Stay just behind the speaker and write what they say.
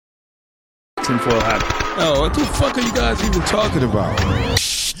tinfoil hat. Oh, what the fuck are you guys even talking about?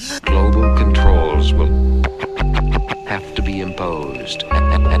 Global controls will have to be imposed,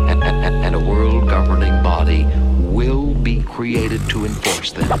 and a world governing body will be created to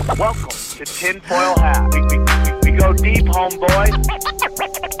enforce them. Welcome to Tinfoil Hat. We go deep, homeboy.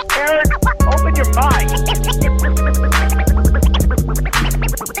 Aaron, open your mind.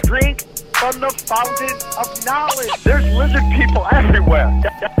 Drink from the fountain of knowledge. There's lizard people everywhere.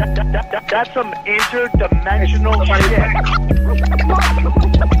 That's some interdimensional shit.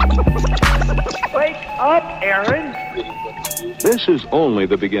 Wake up, Aaron. This is only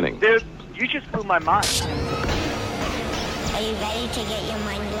the beginning. Dude, you just blew my mind. Are you ready to get your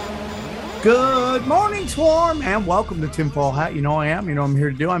mind blown? Good morning, Swarm, and welcome to Tinfoil Hat. You know I am. You know I'm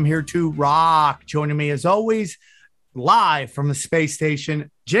here to do. I'm here to rock. Joining me, as always, live from the space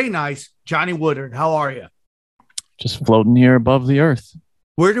station, Jay Nice, Johnny Woodard. How are you? Just floating here above the earth.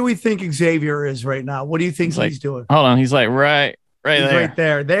 Where do we think Xavier is right now? What do you think he's doing? Hold on. He's like right he's there. Right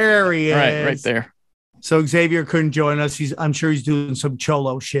there. There he is. Right there. So Xavier couldn't join us. I'm sure he's doing some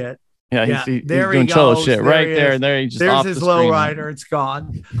cholo shit. Yeah, he's doing cholo shit right there. There he just there's off his the low screen. rider. It's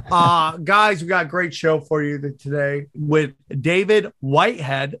gone. Guys, we got a great show for you today with David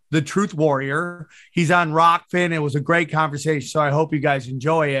Whitehead, the Truth Warrior. He's on Rockfin. It was a great conversation, so I hope you guys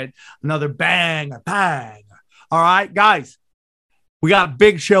enjoy it. Another bang. All right, guys, we got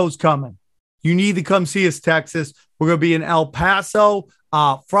big shows coming. You need to come see us, Texas. We're going to be in El Paso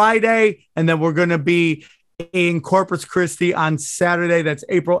Friday, and then we're going to be in Corpus Christi on Saturday. That's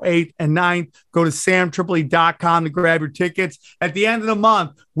April 8th and 9th. Go to samtripoli.com to grab your tickets. At the end of the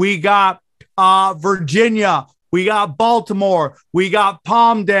month, we got Virginia. We got Baltimore. We got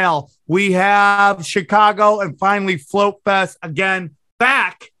Palmdale. We have Chicago, and finally Float Fest again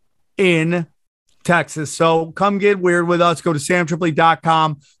back in Texas. So come get weird with us. Go to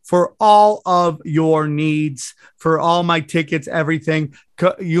samtripoli.com for all of your needs, for all my tickets, everything.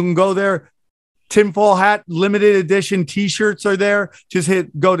 You can go there. Tinfoil Hat limited edition t-shirts are there. Just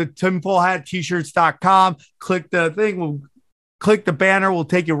go to tinfoilhattshirts.com. Click the thing. Click the banner. We'll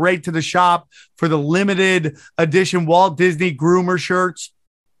take you right to the shop for the limited edition Walt Disney Groomer shirts.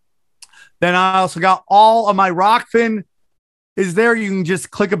 Then I also got all of my Rockfin is there. You can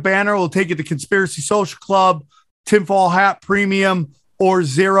just click a banner. We'll take you to Conspiracy Social Club, Tinfoil Hat Premium, or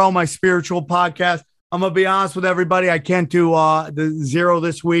Zero, my spiritual podcast. I'm going to be honest with everybody. I can't do the Zero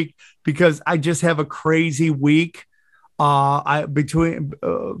this week because I just have a crazy week. Besides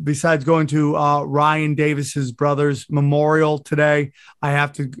going to Ryan Davis's brother's memorial today, I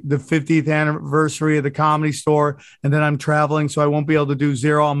have to the 50th anniversary of the Comedy Store, and then I'm traveling, so I won't be able to do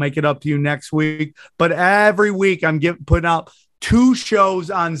Zero. I'll make it up to you next week. But every week I'm putting out 2 shows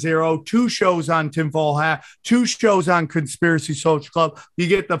on Zero, 2 shows on Tinfoil Hat, 2 shows on Conspiracy Social Club. You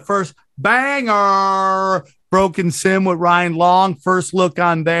get the first banger, Broken Sim with Ryan Long. First look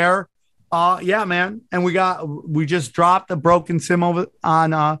on there. Yeah, man. And we just dropped the Broken Sim over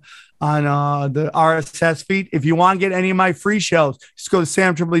on the RSS feed. If you want to get any of my free shows, just go to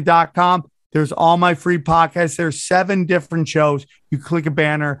samtripoli.com. There's all my free podcasts. There's 7 different shows. You click a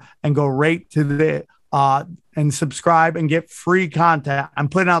banner and go right to the and subscribe and get free content. I'm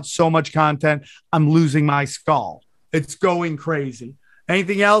putting out so much content, I'm losing my skull. It's going crazy.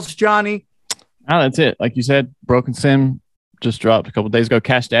 Anything else, Johnny? No, that's it. Like you said, Broken Sim just dropped a couple of days ago.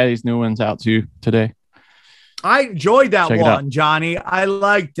 Cash Daddy's new one's out too today. I enjoyed that Check one, Johnny. I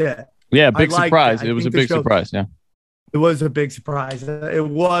liked it. Yeah, big surprise. It was a big surprise. Yeah. It was a big surprise. It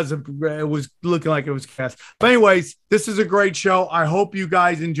was looking like it was cast. But anyways, this is a great show. I hope you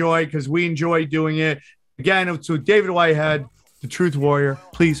guys enjoy because we enjoy doing it. Again, it's with David Whitehead, the Truth Warrior.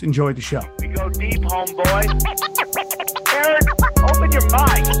 Please enjoy the show. We go deep, homeboy. Aaron, open your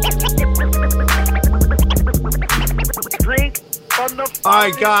mind. Drink from the All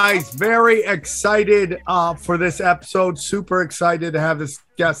right, guys, very excited for this episode. Super excited to have this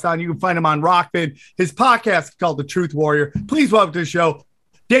guest on. You can find him on Rockfin. His podcast is called The Truth Warrior. Please welcome to the show,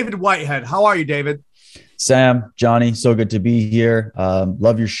 David Whitehead. How are you, David? Sam, Johnny, so good to be here.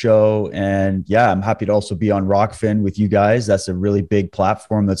 Love your show. And yeah, I'm happy to also be on Rockfin with you guys. That's a really big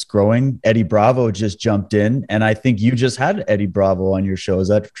platform that's growing. Eddie Bravo just jumped in, and I think you just had Eddie Bravo on your show. Is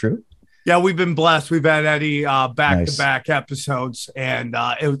that true? Yeah, we've been blessed. We've had Eddie back-to-back episodes, and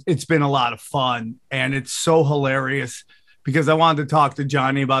it's been a lot of fun. And it's so hilarious because I wanted to talk to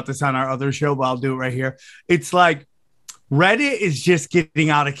Johnny about this on our other show, but I'll do it right here. It's like Reddit is just getting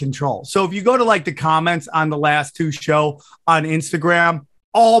out of control. So if you go to like the comments on the last 2 show on Instagram,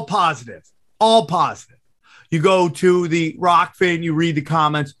 all positive. You go to the Rockfin, you read the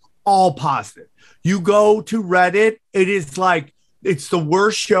comments, all positive. You go to Reddit, it is like It's the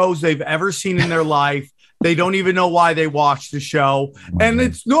worst shows they've ever seen in their life. They don't even know why they watch the show. And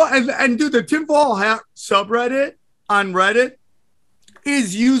it's no, and dude, the tinfoil hat subreddit on Reddit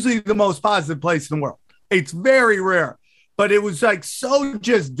is usually the most positive place in the world. It's very rare, but it was like so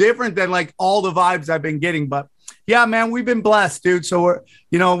just different than like all the vibes I've been getting. But yeah, man, we've been blessed, dude. So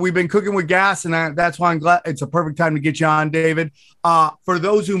we've been cooking with gas, and that's why I'm glad it's a perfect time to get you on, David. For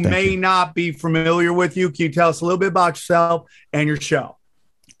those who may not be familiar with you, can you tell us a little bit about yourself and your show?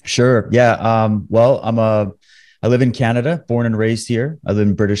 Sure. Yeah. Well, I live in Canada, born and raised here. I live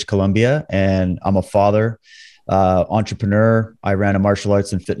in British Columbia, and I'm a father, entrepreneur. I ran a martial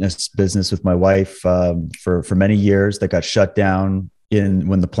arts and fitness business with my wife for many years that got shut down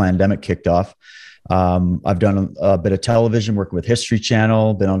when the pandemic kicked off. I've done a bit of television, working with History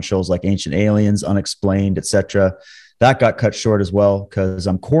Channel, been on shows like Ancient Aliens, Unexplained, etc. That got cut short as well because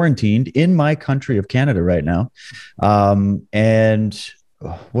I'm quarantined in my country of Canada right now. And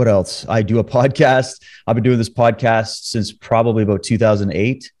what else? I do a podcast. I've been doing this podcast since probably about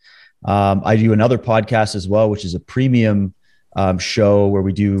 2008. I do another podcast as well, which is a premium show where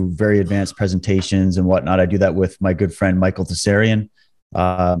we do very advanced presentations and whatnot. I do that with my good friend, Michael Tessarian.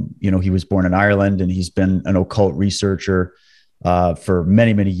 He was born in Ireland, and he's been an occult researcher for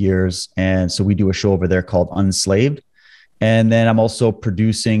many, many years. And so we do a show over there called Unslaved. And then I'm also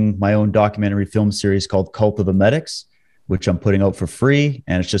producing my own documentary film series called Cult of the Medics, which I'm putting out for free.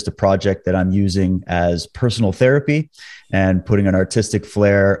 And it's just a project that I'm using as personal therapy and putting an artistic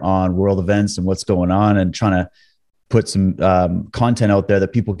flair on world events and what's going on, and trying to put some content out there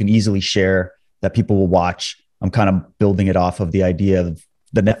that people can easily share, that people will watch. I'm kind of building it off of the idea of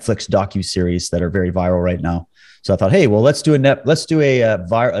the Netflix docuseries that are very viral right now. So I thought, hey, well, let's do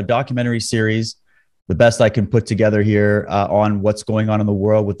a documentary series, the best I can put together here on what's going on in the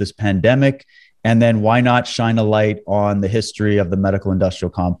world with this pandemic. And then why not shine a light on the history of the medical industrial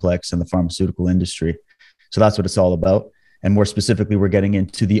complex and the pharmaceutical industry? So that's what it's all about. And more specifically, we're getting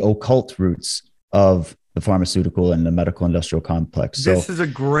into the occult roots of the pharmaceutical and the medical industrial complex. So this is a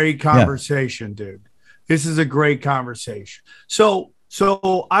great conversation, dude. This is a great conversation. So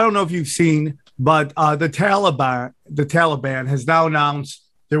I don't know if you've seen, but the Taliban has now announced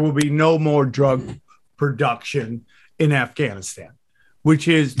there will be no more drug production in Afghanistan, which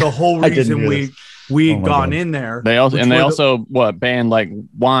is the whole reason we had gone in there. They also banned like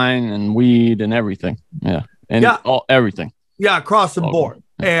wine and weed and everything. Yeah. And everything. Yeah, across the board.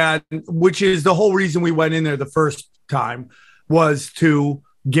 Yeah. And which is the whole reason we went in there the first time, was to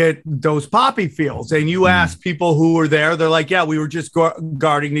get those poppy fields. And you ask people who were there, they're like, yeah, we were just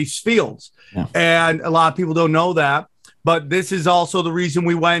guarding these fields. Yeah. And a lot of people don't know that. But this is also the reason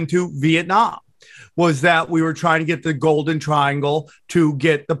we went to Vietnam, was that we were trying to get the Golden Triangle to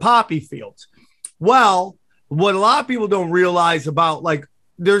get the poppy fields. Well, what a lot of people don't realize about, like,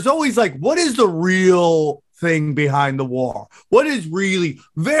 there's always like, what is the real thing behind the war? What is really,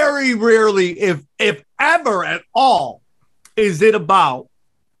 very rarely, if ever at all, is it about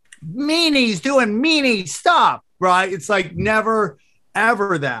meanies doing meanie stuff, right? It's like never,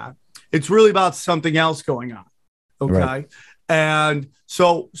 ever that. It's really about something else going on. Okay. Right. And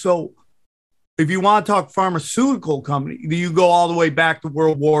so if you want to talk pharmaceutical company, you go all the way back to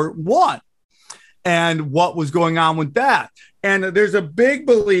World War I and what was going on with that. And there's a big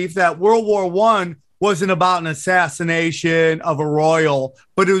belief that World War I wasn't about an assassination of a royal,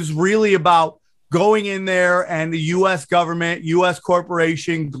 but it was really about going in there and the U.S. government, U.S.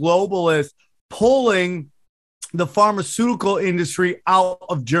 corporation, globalists pulling the pharmaceutical industry out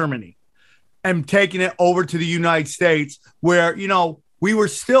of Germany and taking it over to the United States, where, we were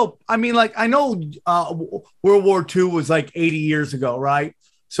still, I know World War II was like 80 years ago, right?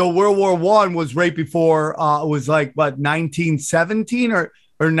 So World War I was right before, it was like, 1917 or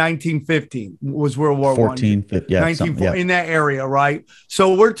 1915 was World War 14, 15, yeah, in that area, right?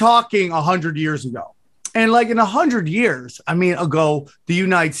 So we're talking 100 years ago. And like in 100 years, ago, the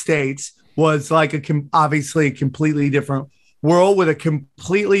United States was like obviously a completely different world with a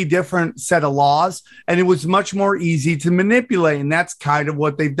completely different set of laws, and it was much more easy to manipulate. And that's kind of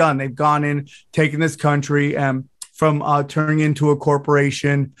what they've done. They've gone in, taken this country and from turning into a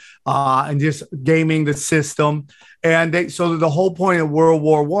corporation and just gaming the system. And so the whole point of World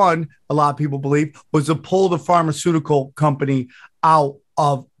War I, a lot of people believe, was to pull the pharmaceutical company out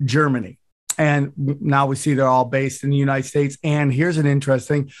of Germany. And now we see they're all based in the United States. And here's an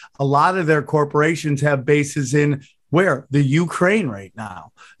interesting, a lot of their corporations have bases in where? The Ukraine right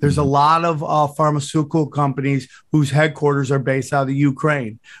now. There's a lot of pharmaceutical companies whose headquarters are based out of the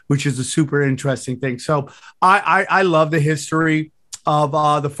Ukraine, which is a super interesting thing. So I love the history of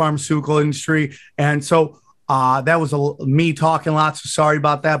the pharmaceutical industry. And so That was me talking lots. So sorry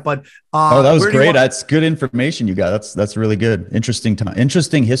about that, but that was great. That's good information you got. That's really good. Interesting time.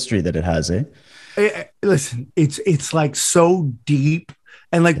 Interesting history that it has. Listen, it's like so deep,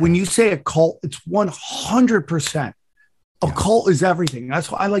 and like when you say a cult, it's 100%. A cult is everything. That's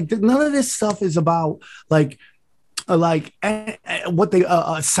why I like. None of this stuff is about like what they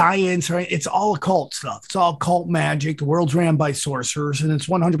science, right? It's all occult stuff. It's all cult magic. The world's ran by sorcerers, and it's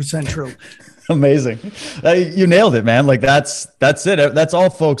 100% true. Amazing. You nailed it, man. Like that's it. That's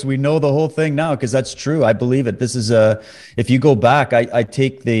all, folks. We know the whole thing now because that's true. I believe it. This is if you go back, I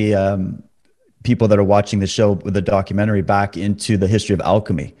take the people that are watching the show with the documentary back into the history of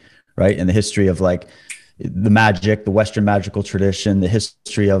alchemy, right? And the history of like the magic, the Western magical tradition, the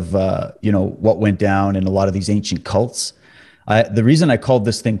history of, what went down in a lot of these ancient cults. The reason I called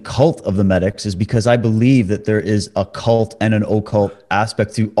this thing Cult of the Medics is because I believe that there is a cult and an occult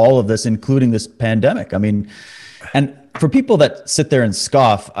aspect to all of this, including this pandemic. I mean, and for people that sit there and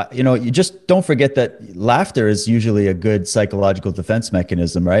scoff, you just don't forget that laughter is usually a good psychological defense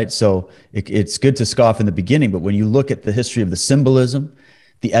mechanism, right? So it's good to scoff in the beginning, but when you look at the history of the symbolism,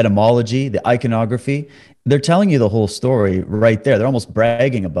 the etymology, the iconography, they're telling you the whole story right there. They're almost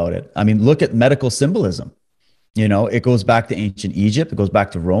bragging about it. I mean, look at medical symbolism. It goes back to ancient Egypt. It goes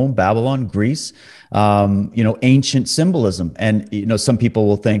back to Rome, Babylon, Greece, ancient symbolism. And, some people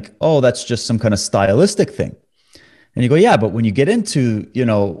will think, oh, that's just some kind of stylistic thing. And you go, yeah, but when you get into,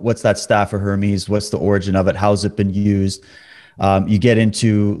 what's that staff of Hermes? What's the origin of it? How's it been used? You get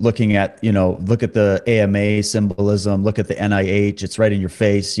into looking at, look at the AMA symbolism, look at the NIH, it's right in your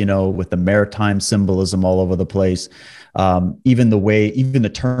face, with the maritime symbolism all over the place. Even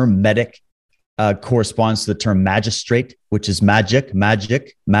the term medic corresponds to the term magistrate, which is magic,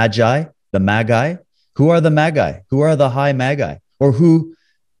 magi, the magi. Who are the magi? Who are the high magi? Or who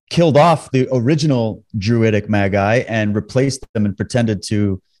killed off the original druidic magi and replaced them and pretended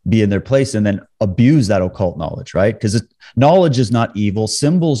to be in their place and then abuse that occult knowledge, right? Because knowledge is not evil.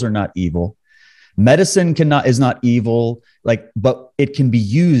 Symbols are not evil. Medicine is not evil, but it can be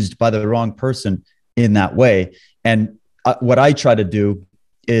used by the wrong person in that way. And what I try to do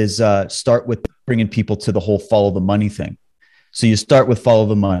is start with bringing people to the whole follow the money thing. So you start with follow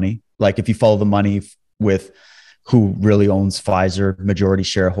the money. Like if you follow the money with who really owns Pfizer, majority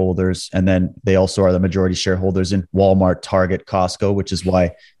shareholders. And then they also are the majority shareholders in Walmart, Target, Costco, which is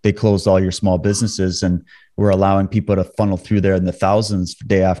why they closed all your small businesses. And we're allowing people to funnel through there in the thousands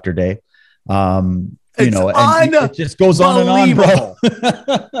day after day. And it just goes on and on, bro.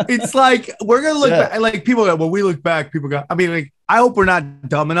 It's like, we're going to look back, like people go, when we look back, people go, I hope we're not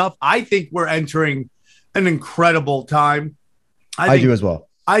dumb enough. I think we're entering an incredible time. I do as well.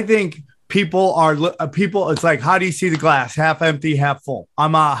 I think people, it's like, how do you see the glass? Half empty, half full.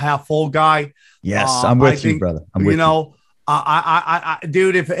 I'm a half full guy. Yes, I'm with you, brother. I'm with you.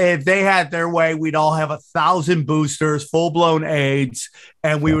 Dude, if they had their way, we'd all have 1,000 boosters, full blown AIDS,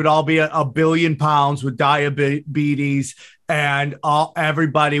 and we would all be a billion pounds with diabetes, and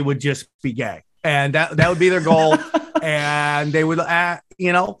everybody would just be gay, and that would be their goal. And they would,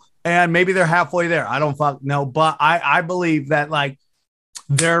 and maybe they're halfway there. I don't fucking know, but I believe that like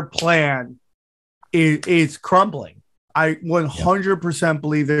their plan is crumbling. I 100%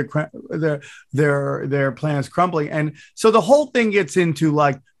 believe their plan is crumbling. And so the whole thing gets into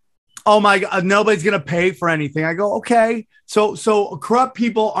like, oh my God, nobody's going to pay for anything. I go, okay. So corrupt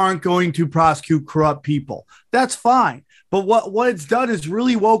people aren't going to prosecute corrupt people. That's fine. But what it's done is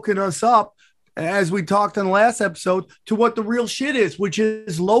really woken us up, as we talked in the last episode, to what the real shit is, which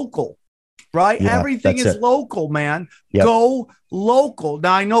is local, right? Yeah, everything is local, man. Yep. Go local.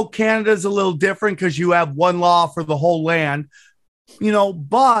 Now, I know Canada's a little different because you have one law for the whole land,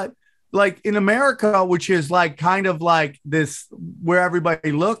 but like in America, which is like kind of like this where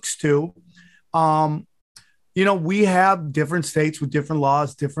everybody looks to, we have different states with different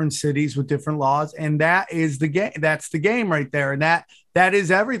laws, different cities with different laws. And that is the game. That's the game right there. And that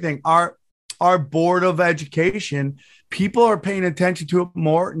is everything. Our board of education, people are paying attention to it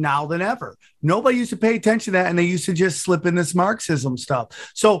more now than ever. Nobody used to pay attention to that, and they used to just slip in this Marxism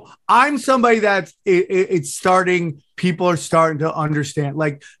stuff. So I'm somebody that's it's starting. People are starting to understand.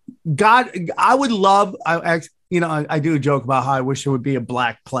 Like God, I would love. I do a joke about how I wish there would be a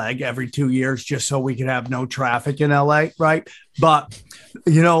black plague every 2 years just so we could have no traffic in LA, right? But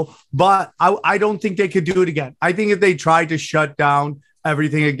I don't think they could do it again. I think if they tried to shut down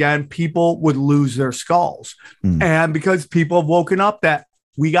everything again, people would lose their skulls. And because people have woken up that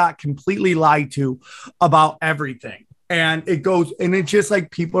we got completely lied to about everything. And it goes, and it's just like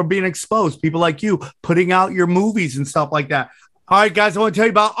people are being exposed. People like you putting out your movies and stuff like that. All right, guys, I want to tell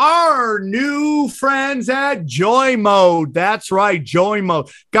you about our new friends at Joy Mode. That's right, Joy Mode.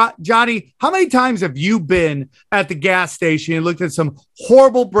 Johnny, how many times have you been at the gas station and looked at some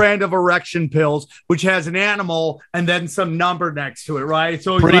horrible brand of erection pills, which has an animal and then some number next to it, right?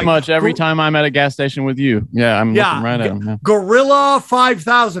 So pretty much every time I'm at a gas station with you. Yeah, I'm looking right at them. Yeah. Gorilla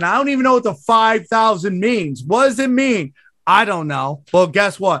 5000. I don't even know what the 5000 means. What does it mean? I don't know. Well,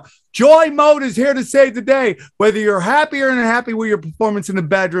 guess what? Joy Mode is here to save the day. Whether you're happy or unhappy with your performance in the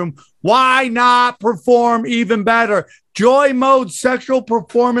bedroom, why not perform even better? Joy Mode Sexual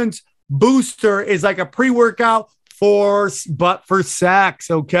Performance Booster is like a pre-workout for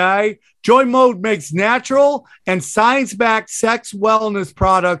sex, okay? Joy Mode makes natural and science-backed sex wellness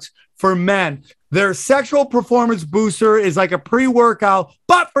products for men. Their sexual performance booster is like a pre-workout,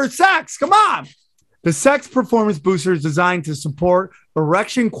 but for sex. Come on. The Sex Performance Booster is designed to support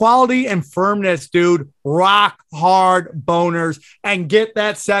erection quality and firmness, dude. Rock hard boners and get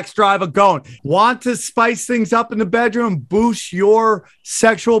that sex drive going. Want to spice things up in the bedroom, boost your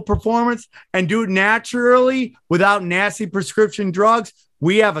sexual performance, and do it naturally without nasty prescription drugs?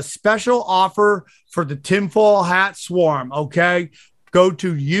 We have a special offer for the tinfoil hat swarm, okay? Go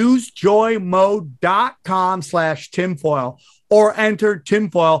to usejoymode.com/tinfoil or enter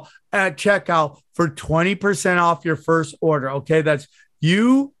tinfoil at checkout for 20% off your first order. Okay, that's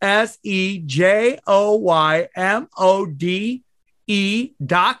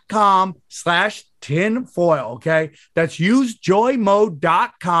usejoymode.com/tinfoil. Okay, that's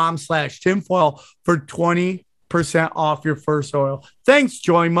usejoymode.com/tinfoil for 20% off your first oil. Thanks,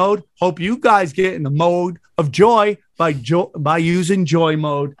 Joy Mode. Hope you guys get in the mode of joy by using Joy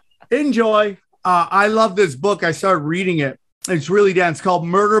Mode. Enjoy. I love this book. I started reading it. It's really dense. It's called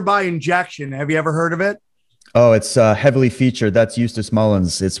Murder by Injection. Have you ever heard of it? Oh, it's heavily featured. That's Eustace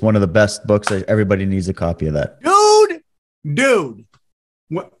Mullins. It's one of the best books. Everybody needs a copy of that. Dude.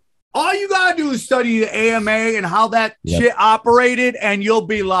 All you got to do is study the AMA and how that shit operated, and you'll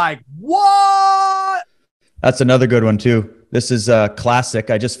be like, what? That's another good one, too. This is a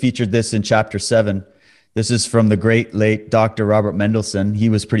classic. I just featured this in chapter 7. This is from the great late Dr. Robert Mendelsohn. He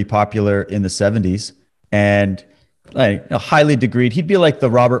was pretty popular in the 70s. And like highly degreed. He'd be like the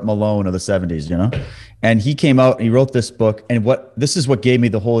Robert Malone of the 70s, you know? And he came out and he wrote this book. And this is what gave me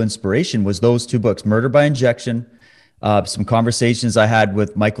the whole inspiration was those two books, Murder by Injection, some conversations I had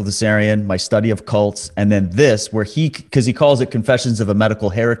with Michael Tsarion, my study of cults, and then this where because he calls it Confessions of a Medical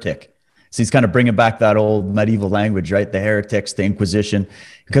Heretic. So he's kind of bringing back that old medieval language, right? The heretics, the Inquisition,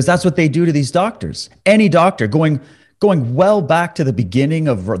 because that's what they do to these doctors. Any doctor going well back to the beginning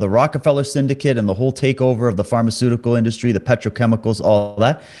of the Rockefeller Syndicate and the whole takeover of the pharmaceutical industry, the petrochemicals, all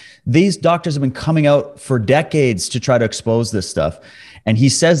that. These doctors have been coming out for decades to try to expose this stuff. And he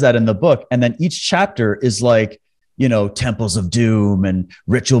says that in the book. And then each chapter is like, you know, temples of doom and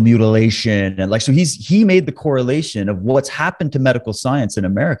ritual mutilation. And like, so he made the correlation of what's happened to medical science in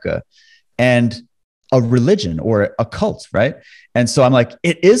America and a religion or a cult, right? And so I'm like,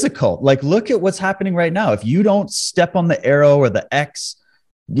 it is a cult. Like, look at what's happening right now. If you don't step on the arrow or the X,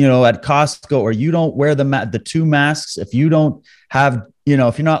 you know, at Costco, or you don't wear the 2 masks, if you don't have, you know,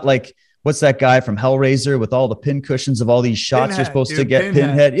 if you're not like, what's that guy from Hellraiser with all the pin cushions of all these shots you're supposed to get,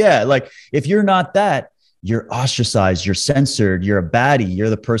 Pinhead. Yeah. Like if you're not that, you're ostracized, you're censored, you're a baddie, you're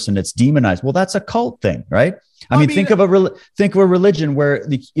the person that's demonized. Well, that's a cult thing, right? I mean, think of a religion where,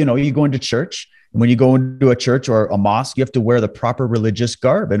 you know, you go into church. When you go into a church or a mosque, you have to wear the proper religious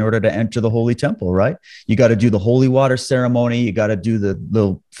garb in order to enter the holy temple, right? You got to do the holy water ceremony. You got to do the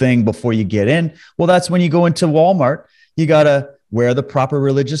little thing before you get in. Well, that's when you go into Walmart. You got to wear the proper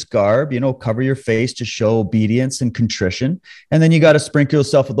religious garb, you know, cover your face to show obedience and contrition. And then you got to sprinkle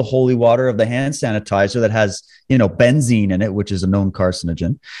yourself with the holy water of the hand sanitizer that has, you know, benzene in it, which is a known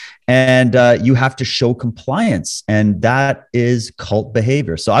carcinogen. And you have to show compliance. And that is cult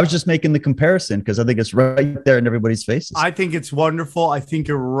behavior. So I was just making the comparison because I think it's right there in everybody's faces. I think it's wonderful. I think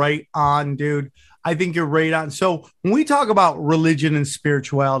you're right on, dude. I think you're right on. So when we talk about religion and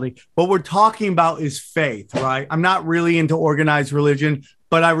spirituality, what we're talking about is faith, right? I'm not really into organized religion,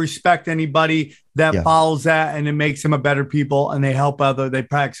 but I respect anybody that follows that and it makes them a better people and they help they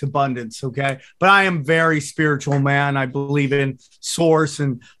practice abundance. Okay. But I am very spiritual, man. I believe in source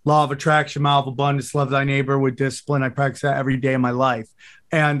and law of attraction, law of abundance, love thy neighbor with discipline. I practice that every day of my life.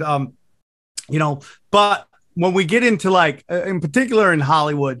 And, you know, but when we get into like, in particular in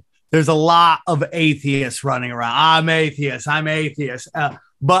Hollywood, there's a lot of atheists running around. I'm atheist.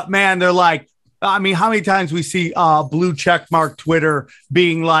 But man, they're like, I mean, how many times we see blue checkmark Twitter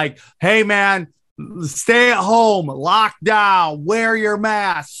being like, hey, man, stay at home, lock down, wear your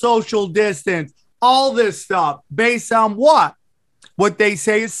mask, social distance, all this stuff based on what? what they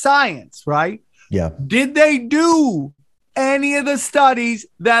say is science, right? Yeah. Did they do any of the studies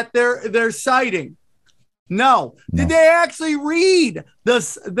that they're citing? No. Did they actually read the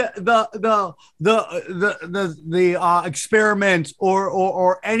experiments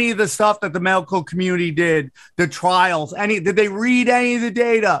or any of the stuff that the medical community did, the trials? Did they read any of the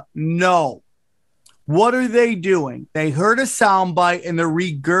data? No. What are they doing? They heard a soundbite and they're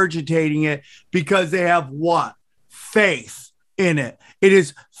regurgitating it because they have what? Faith in it.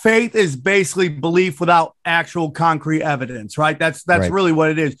 Faith is basically belief without actual concrete evidence, right? That's right. Really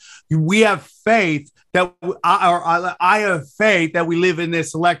what it is. We have faith that I have faith that we live in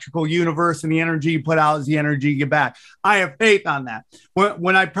this electrical universe and the energy you put out is the energy you get back. I have faith on that.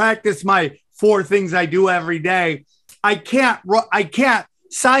 When I practice my 4 things I do every day, I can't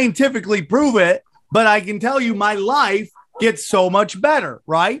scientifically prove it, but I can tell you my life gets so much better,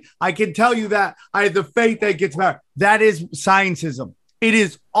 right? I can tell you that I have the faith that it gets better. That is scientism. It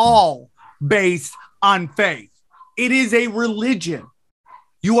is all based on faith. It is a religion.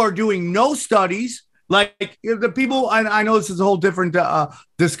 You are doing no studies. Like the people, I know this is a whole different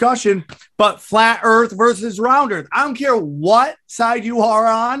discussion, but flat earth versus round earth. I don't care what side you are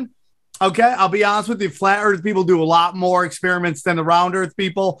on. Okay, I'll be honest with you. Flat earth people do a lot more experiments than the round earth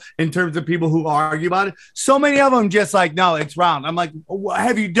people in terms of people who argue about it. So many of them just like, no, it's round. I'm like,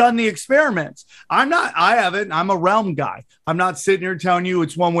 have you done the experiments? I haven't. I'm a realm guy. I'm not sitting here telling you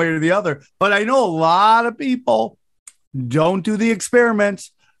it's one way or the other, but I know a lot of people don't do the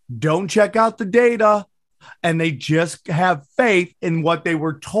experiments, don't check out the data, and they just have faith in what they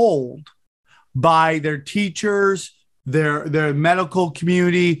were told by their teachers, their medical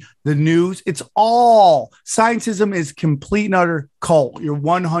community, the news. It's all scientism is complete and utter cult. You're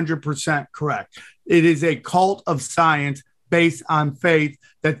 100% correct. It is a cult of science based on faith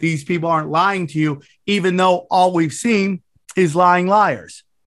that these people aren't lying to you, even though all we've seen is lying liars.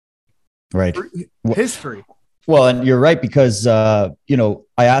 Right. History. Well, and you're right, because, I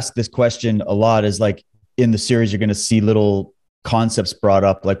ask this question a lot is like in the series, you're going to see little concepts brought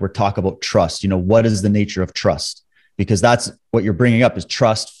up, like we're talking about trust. What is the nature of trust? Because that's what you're bringing up is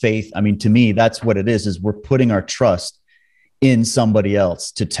trust, faith. I mean, to me, that's what it is we're putting our trust in somebody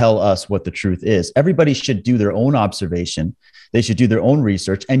else to tell us what the truth is. Everybody should do their own observation. They should do their own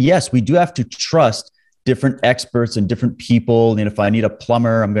research. And yes, we do have to trust different experts and different people. And if I need a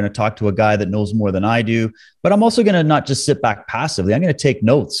plumber, I'm going to talk to a guy that knows more than I do. But I'm also going to not just sit back passively. I'm going to take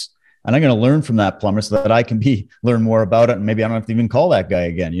notes and I'm going to learn from that plumber so that I can learn more about it. And maybe I don't have to even call that guy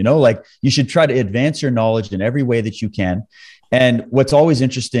again. Like you should try to advance your knowledge in every way that you can. And what's always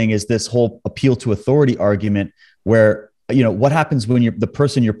interesting is this whole appeal to authority argument where, what happens when the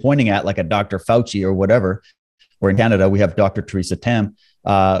person you're pointing at, like a Dr. Fauci or whatever, or in Canada, we have Dr. Theresa Tam,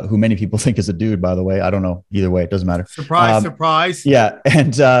 who many people think is a dude, by the way. I don't know. Either way, it doesn't matter. Surprise. Yeah.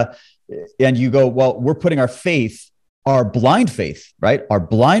 And you go, well, we're putting our faith, our blind faith, right? Our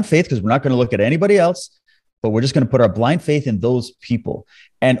blind faith, because we're not going to look at anybody else, but we're just going to put our blind faith in those people.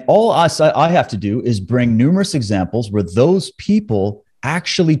 And all I have to do is bring numerous examples where those people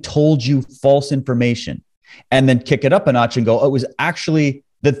actually told you false information and then kick it up a notch and go, oh, it was actually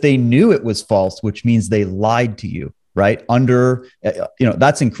that they knew it was false, which means they lied to you, right?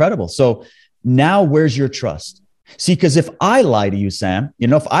 That's incredible. So now where's your trust? See, because if I lie to you, Sam,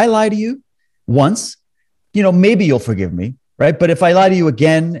 if I lie to you once, maybe you'll forgive me, right? But if I lie to you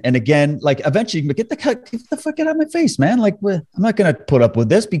again and again, like eventually get the fuck out of my face, man. Like I'm not going to put up with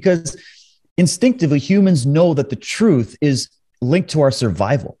this, because instinctively humans know that the truth is linked to our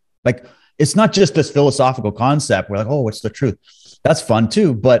survival. Like it's not just this philosophical concept. We're like, oh, what's the truth? That's fun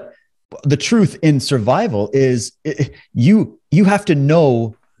too. But the truth in survival is you have to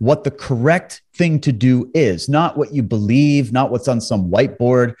know what the correct thing to do is, not what you believe, not what's on some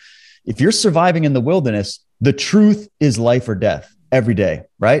whiteboard. If you're surviving in the wilderness, the truth is life or death every day,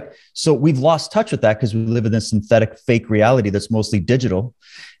 right? So we've lost touch with that because we live in this synthetic fake reality that's mostly digital.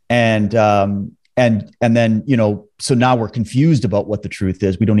 And then, so now we're confused about what the truth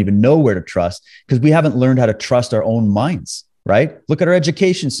is. We don't even know where to trust because we haven't learned how to trust our own minds, right? Look at our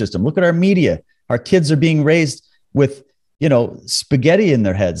education system. Look at our media. Our kids are being raised with spaghetti in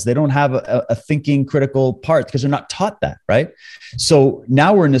their heads. They don't have a thinking critical part because they're not taught that, right? So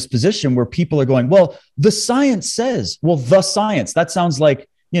now we're in this position where people are going, well, the science says, well, the science, that sounds like,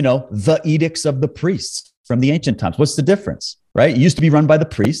 the edicts of the priests from the ancient times. What's the difference, right? It used to be run by the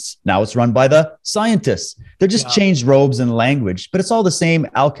priests. Now it's run by the scientists. They're just changed robes and language, but it's all the same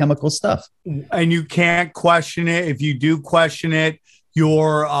alchemical stuff. And you can't question it. If you do question it,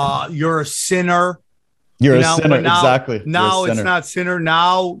 you're a sinner. You're a sinner, exactly. Now it's not sinner.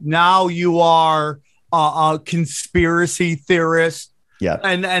 Now you are a conspiracy theorist. Yeah.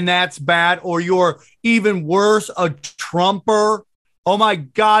 And that's bad. Or you're even worse, a Trumper. Oh my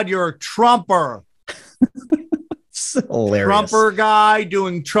God, you're a Trumper. Hilarious. Trumper guy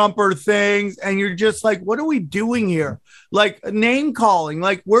doing Trumper things. And you're just like, what are we doing here? Like name calling,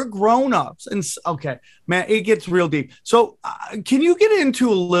 like we're grown-ups. And okay, man, it gets real deep. So can you get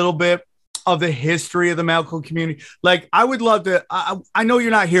into a little bit of the history of the medical community? Like I would love to, I know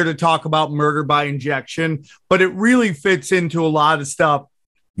you're not here to talk about murder by injection, but it really fits into a lot of stuff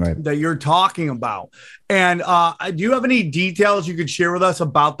that you're talking about. And do you have any details you could share with us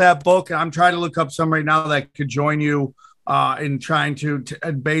about that book? I'm trying to look up some right now that could join you in trying to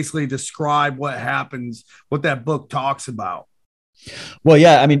basically describe what happens, what that book talks about. Well,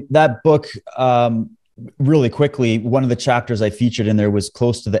 yeah, I mean, that book, really quickly, one of the chapters I featured in there was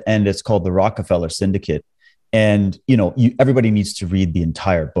close to the end. It's called The Rockefeller Syndicate. And, everybody needs to read the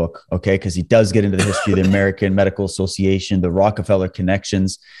entire book, okay? Because he does get into the history of the American Medical Association, the Rockefeller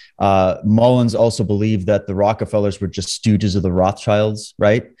connections. Mullins also believed that the Rockefellers were just stooges of the Rothschilds,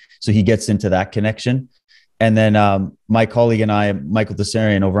 right? So he gets into that connection. And then my colleague and I, Michael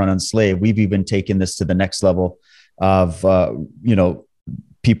Tessarian over on Enslaved, we've even taken this to the next level of,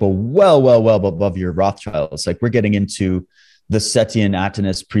 people well above your Rothschilds. Like we're getting into the Seti and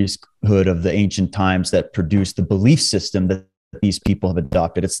Atenist priesthood of the ancient times that produced the belief system that these people have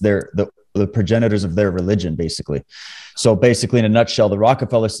adopted. It's the progenitors of their religion, basically. So basically, in a nutshell, the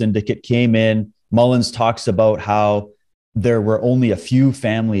Rockefeller Syndicate came in. Mullins talks about how there were only a few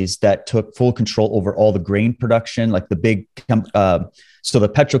families that took full control over all the grain production, like the big, so the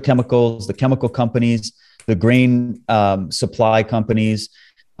petrochemicals, the chemical companies, the grain supply companies,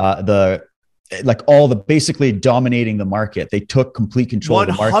 basically dominating the market. They took complete control of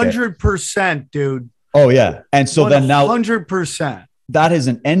the market. 100%, dude. Oh yeah. And so 100%. Then now 100%. That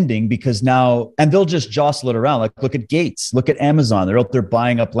isn't ending because now, and they'll just jostle it around. Like look at Gates, look at Amazon. They're out there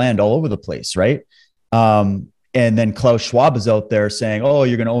buying up land all over the place. Right. And then Klaus Schwab is out there saying, oh,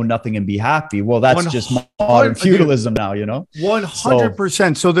 you're going to own nothing and be happy. Well, that's just modern feudalism now,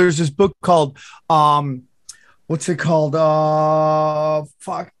 100%. So there's this book called, what's it called?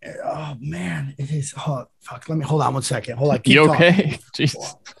 Fuck. Oh man, it is. Oh, fuck. Let me hold on one second. Hold on. You okay?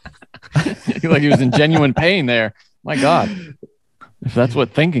 Jesus. Like he was in genuine pain there. My God. If that's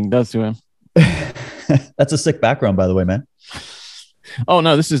what thinking does to him. That's a sick background, by the way, man. Oh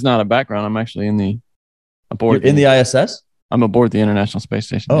no, this is not a background. I'm actually aboard. You're in the ISS? I'm aboard the International Space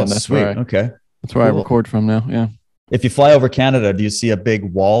Station. Oh, that's sweet. Okay. That's where I record from now. Yeah. If you fly over Canada, do you see a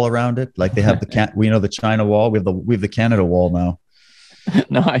big wall around it? Like they have the China wall. We have the Canada wall now.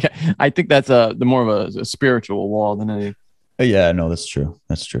 No, I think that's the more of a spiritual wall than any. Yeah, no, that's true.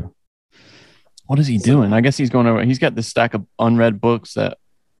 That's true. What is he doing? I guess he's going over. He's got this stack of unread books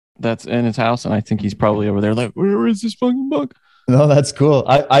that's in his house, and I think he's probably over there. Like, where is this fucking book? No, that's cool.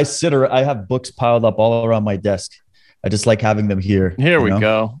 I have books piled up all around my desk. I just like having them here. Here we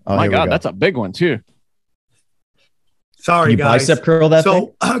go. Oh my God, that's a big one too. Sorry, guys. Bicep curl that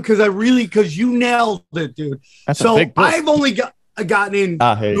thing? Because you nailed it, dude. That's a big book. I've only gotten in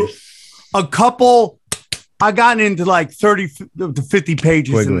a couple. I gotten into like 30 to 50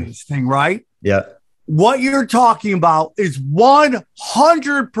 pages in this thing, right? Yeah. What you're talking about is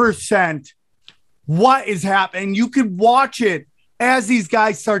 100% what is happening. You can watch it as these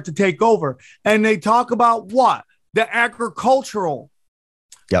guys start to take over. And they talk about what? The agricultural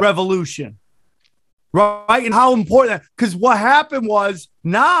revolution. Right. And how important, because what happened was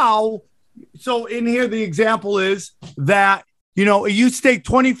now, so in here, the example is that, it used to take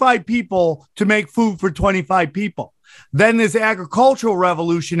 25 people to make food for 25 people. Then this agricultural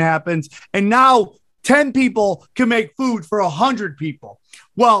revolution happens. And now 10 people can make food for 100 people.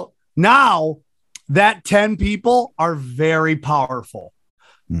 Well, now that 10 people are very powerful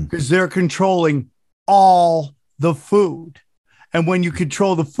because they're controlling all the food. And when you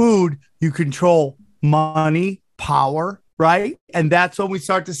control the food, you control money, power, right? And that's when we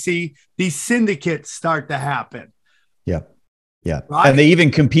start to see these syndicates start to happen. Yeah. Yeah. Right? And they even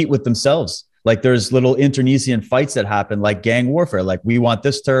compete with themselves. Like there's little internecine fights that happen, like gang warfare. Like we want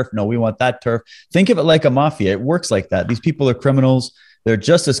this turf. No, we want that turf. Think of it like a mafia. It works like that. These people are criminals. They're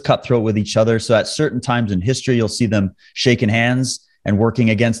just as cutthroat with each other. So at certain times in history, you'll see them shaking hands and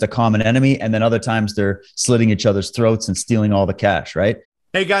working against a common enemy. And then other times they're slitting each other's throats and stealing all the cash, right?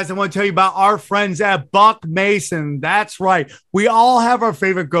 Hey guys, I want to tell you about our friends at Buck Mason. That's right. We all have our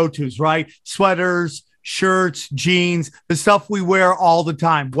favorite go-tos, right? Sweaters, shirts, jeans, the stuff we wear all the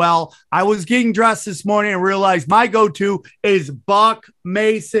time. Well, I was getting dressed this morning and realized my go-to is Buck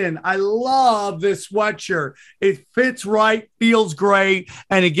Mason. I love this sweatshirt. It fits right, feels great,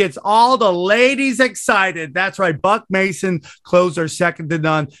 and it gets all the ladies excited. That's right. Buck Mason clothes are second to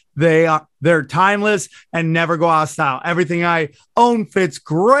none. They're timeless and never go out of style. Everything I own fits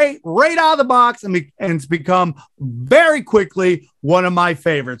great right out of the box, and it's become very quickly one of my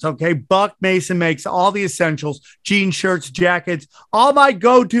favorites. Okay. Buck Mason makes all the essentials, jeans, shirts, jackets, all my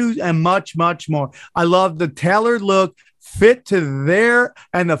go-tos, and much, much more. I love the tailored look, fit to their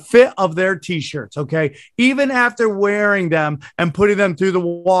and the fit of their t-shirts. Okay. Even after wearing them and putting them through the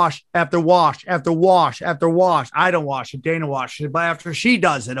wash after wash. I don't wash it. Dana washes it, but after she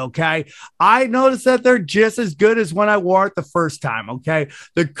does it. Okay. I noticed that they're just as good as when I wore it the first time. Okay.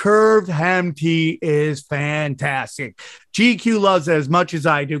 The curved hem tee is fantastic. GQ loves it as much as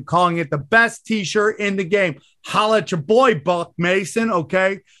I do, calling it the best t-shirt in the game. Holla at your boy, Buck Mason.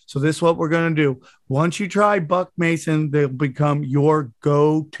 Okay. So this is what we're going to do. Once you try Buck Mason, they'll become your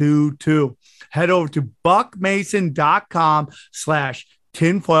go-to too. Head over to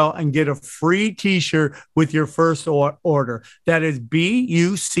buckmason.com/tinfoil and get a free t-shirt with your first order. That is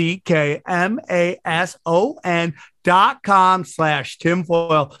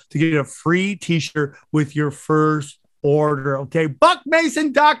buckmason.com/tinfoil to get a free t-shirt with your first order. Okay.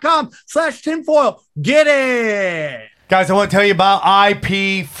 buckmason.com/tinfoil. Get it. Guys, I want to tell you about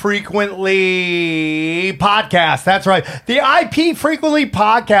IP Frequently podcast. That's right. The IP Frequently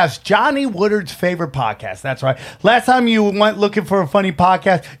podcast, Johnny Woodard's favorite podcast. That's right. Last time you went looking for a funny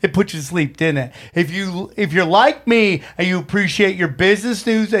podcast, it put you to sleep, didn't it? If you're like me and you appreciate your business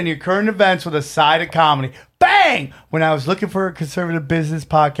news and your current events with a side of comedy, bang! When I was looking for a conservative business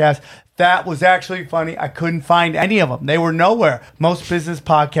podcast, that was actually funny. I couldn't find any of them. They were nowhere. Most business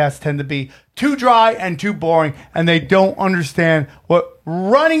podcasts tend to be too dry and too boring, and they don't understand what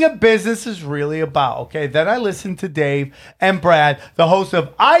running a business is really about. Okay, then I listened to Dave and Brad, the hosts of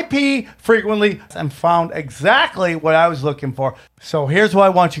IP Frequently, and found exactly what I was looking for. So here's what I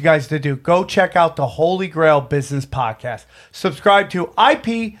want you guys to do. Go check out the Holy Grail Business Podcast. Subscribe to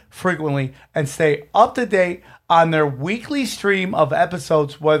IP Frequently and stay up to date on their weekly stream of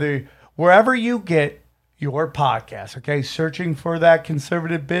episodes, wherever you get your podcast. Okay, searching for that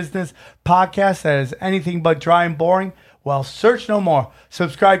conservative business podcast that is anything but dry and boring? Well, search no more.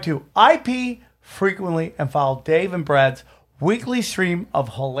 Subscribe to IP Frequently and follow Dave and Brad's weekly stream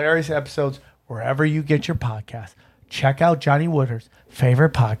of hilarious episodes wherever you get your podcast. Check out Johnny Woodard's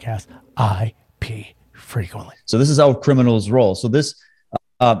favorite podcast, IP Frequently. So this is how criminals roll. So this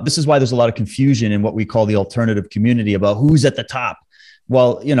is why there's a lot of confusion in what we call the alternative community about who's at the top.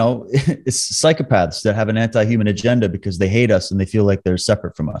 Well, it's psychopaths that have an anti-human agenda because they hate us and they feel like they're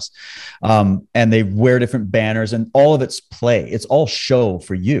separate from us. And they wear different banners, and all of it's play. It's all show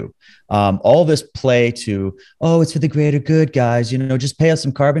for you. All this play to, it's for the greater good, guys. Just pay us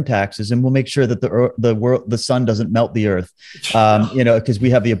some carbon taxes and we'll make sure that the sun doesn't melt the earth. Because we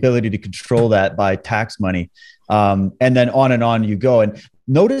have the ability to control that by tax money. And then on you go. And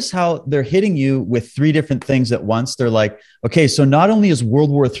notice how they're hitting you with three different things at once. They're like, okay, so not only is World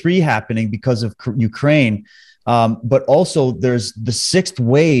War III happening because of Ukraine, but also there's the sixth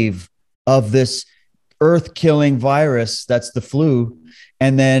wave of this earth-killing virus. That's the flu.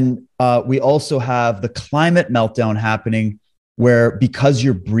 And then we also have the climate meltdown happening where because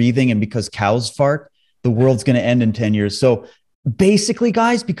you're breathing and because cows fart, the world's going to end in 10 years. So basically,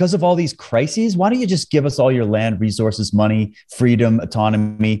 guys, because of all these crises, why don't you just give us all your land, resources, money, freedom,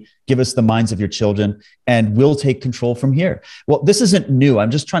 autonomy, give us the minds of your children, and we'll take control from here. Well, this isn't new. I'm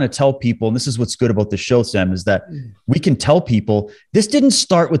just trying to tell people, and this is what's good about the show, Sam, is that we can tell people this didn't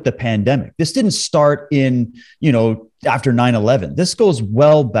start with the pandemic. This didn't start in, after 9/11. This goes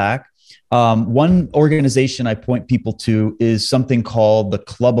well back. One organization I point people to is something called the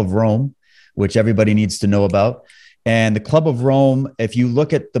Club of Rome, which everybody needs to know about. And the Club of Rome, if you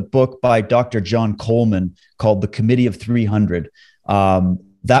look at the book by Dr. John Coleman called The Committee of 300,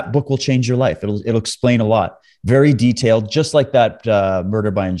 that book will change your life. It'll explain a lot. Very detailed, just like that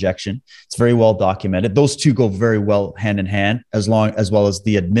murder by injection. It's very well documented. Those two go very well hand in hand, as well as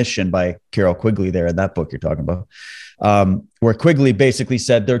The Admission by Carol Quigley there in that book you're talking about. Where Quigley basically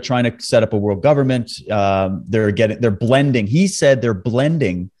said they're trying to set up a world government. They're blending. He said they're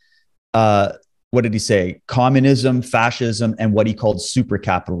blending what did he say? Communism, fascism, and what he called super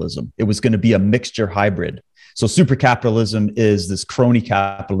capitalism. It was going to be a mixture hybrid. So super capitalism is this crony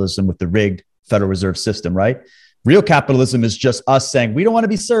capitalism with the rigged Federal Reserve system, right? Real capitalism is just us saying, we don't want to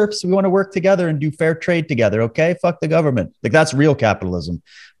be serfs. We want to work together and do fair trade together. Okay. Fuck the government. Like that's real capitalism.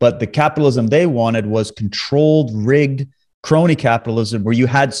 But the capitalism they wanted was controlled, rigged crony capitalism where you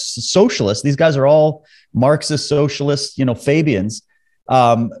had socialists. These guys are all Marxist socialists, Fabians.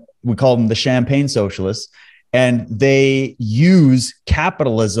 We call them the champagne socialists. And they use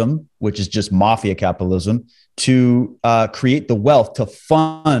capitalism, which is just mafia capitalism, to create the wealth to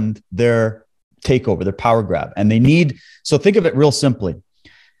fund their takeover, their power grab. And so think of it real simply.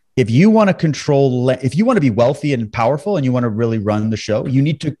 If you want to be wealthy and powerful and you want to really run the show, you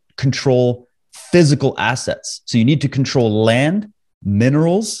need to control physical assets. So you need to control land,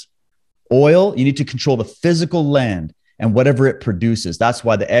 minerals, oil. You need to control the physical land and whatever it produces. That's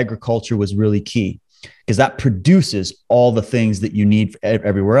why the agriculture was really key, because that produces all the things that you need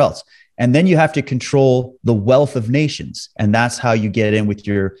everywhere else. And then you have to control the wealth of nations. And that's how you get in with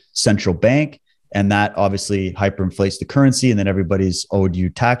your central bank. And that obviously hyperinflates the currency. And then everybody's owed you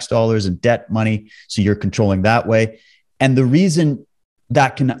tax dollars and debt money. So you're controlling that way. And the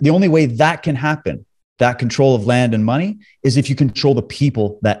only way that can happen, that control of land and money, is if you control the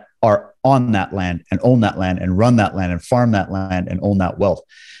people that are on that land and own that land and run that land and farm that land and own that wealth.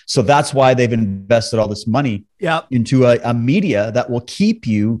 So that's why they've invested all this money into a media that will keep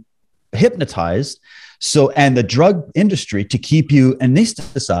you hypnotized. And the drug industry to keep you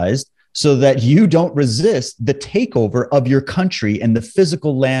anesthetized so that you don't resist the takeover of your country and the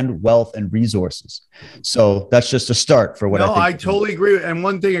physical land, wealth, and resources. So that's just a start for what I think. I totally agree. And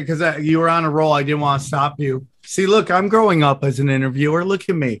one thing, because you were on a roll, I didn't want to stop you. See, look, I'm growing up as an interviewer. Look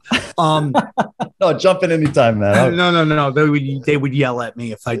at me. No, jump in anytime, man. No. They would yell at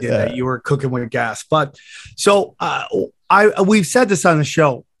me if I did that. You were cooking with gas. But so we've said this on the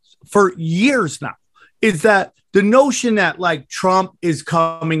show for years now, is that the notion that like Trump is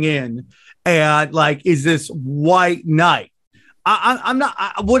coming in and like is this white knight. I'm not.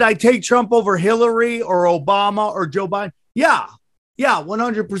 Would I take Trump over Hillary or Obama or Joe Biden? Yeah,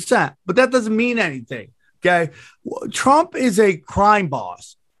 100%. But that doesn't mean anything. Okay, Trump is a crime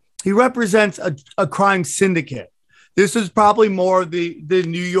boss. He represents a crime syndicate. This is probably more the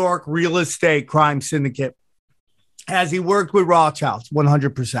New York real estate crime syndicate. Has he worked with Rothschilds?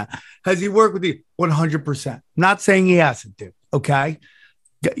 100%. Has he worked with the 100%? Not saying he hasn't, dude. Okay.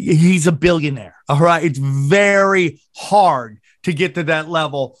 He's a billionaire. All right. It's very hard to get to that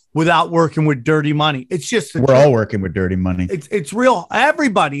level without working with dirty money. It's just we're all working with dirty money. It's real.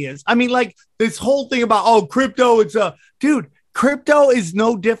 Everybody is. I mean, like this whole thing about crypto. Dude. Crypto is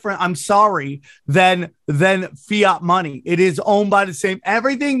no different, I'm sorry, than fiat money. It is owned by the same.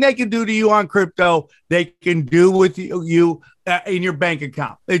 Everything they can do to you on crypto, they can do with you in your bank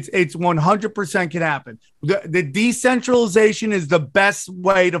account. It's 100% can happen. The decentralization is the best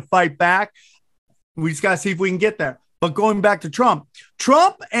way to fight back. We just got to see if we can get there. But going back to Trump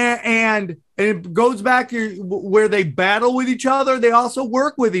and it goes back to where they battle with each other. They also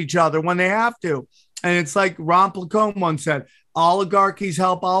work with each other when they have to. And it's like Ron Placone once said, oligarchies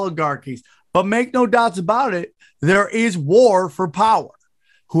help oligarchies. But make no doubts about it, there is war for power.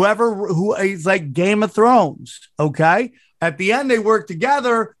 Who is like Game of Thrones, okay? At the end, they work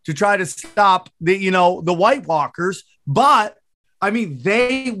together to try to stop the White Walkers. But, I mean,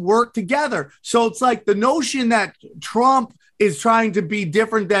 they work together. So it's like the notion that Trump is trying to be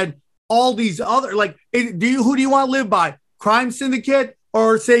different than all these other, who do you want to live by? Crime syndicate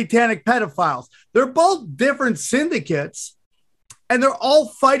or satanic pedophiles? They're both different syndicates, and they're all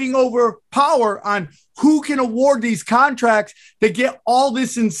fighting over power on who can award these contracts to get all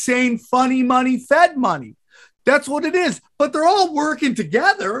this insane funny money, Fed money. That's what it is. But they're all working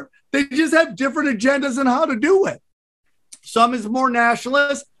together. They just have different agendas on how to do it. Some is more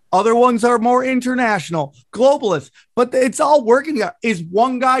nationalist. Other ones are more international, globalist. But it's all working together. Is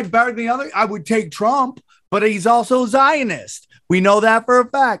one guy better than the other? I would take Trump, but he's also a Zionist. We know that for a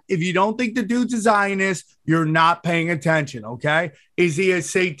fact. If you don't think the dude's a Zionist, you're not paying attention, okay? Is he a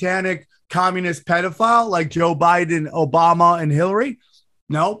satanic communist pedophile like Joe Biden, Obama, and Hillary?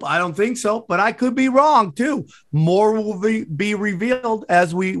 Nope, I don't think so, but I could be wrong too. More will be revealed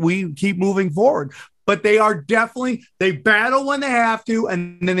as we keep moving forward. But they are definitely, they battle when they have to,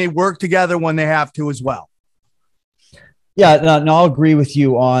 and then they work together when they have to as well. Yeah, no, I'll agree with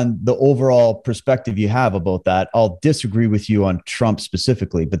you on the overall perspective you have about that. I'll disagree with you on Trump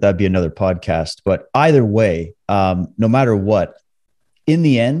specifically, but that'd be another podcast. But either way, no matter what, in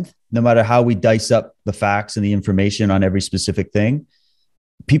the end, no matter how we dice up the facts and the information on every specific thing,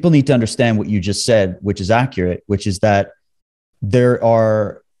 people need to understand what you just said, which is accurate, which is that there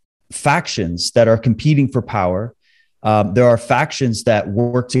are factions that are competing for power. There are factions that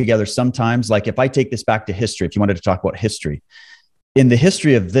work together sometimes. Like if I take this back to history, if you wanted to talk about history, in the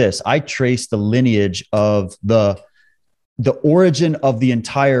history of this, I trace the lineage of the origin of the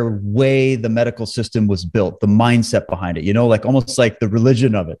entire way the medical system was built, the mindset behind it, like almost like the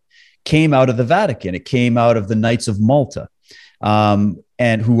religion of it came out of the Vatican. It came out of the Knights of Malta,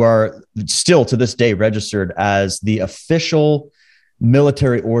 and who are still to this day registered as the official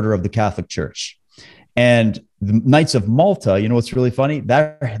military order of the Catholic Church. And the Knights of Malta, what's really funny?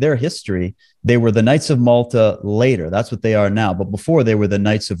 Their history, they were the Knights of Malta later. That's what they are now. But before, they were the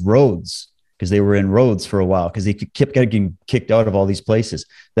Knights of Rhodes, because they were in Rhodes for a while, because they kept getting kicked out of all these places.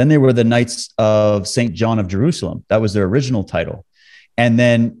 Then they were the Knights of St. John of Jerusalem. That was their original title. And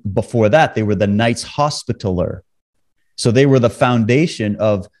then before that, they were the Knights Hospitaller. So they were the foundation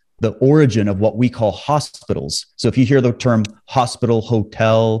of the origin of what we call hospitals. So if you hear the term hospital,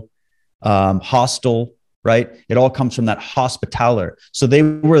 hotel, hostel, right? It all comes from that hospitaller. So they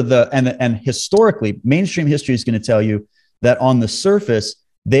were and historically, mainstream history is going to tell you that on the surface,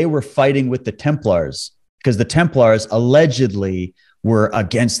 they were fighting with the Templars, because the Templars allegedly were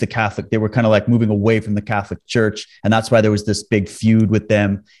against the Catholic. They were kind of like moving away from the Catholic Church. And that's why there was this big feud with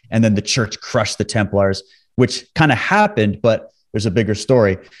them. And then the church crushed the Templars, which kind of happened, but there's a bigger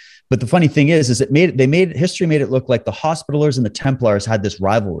story. But the funny thing is history made it look like the Hospitallers and the Templars had this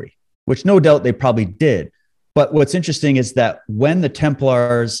rivalry, which no doubt they probably did. But what's interesting is that when the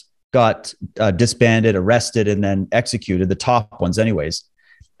Templars got disbanded, arrested, and then executed, the top ones anyways,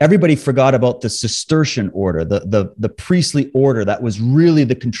 everybody forgot about the Cistercian order, the priestly order that was really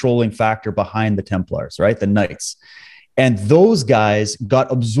the controlling factor behind the Templars, right? The Knights. And those guys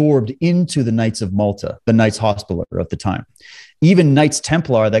got absorbed into the Knights of Malta, the Knights Hospitaller at the time. Even Knights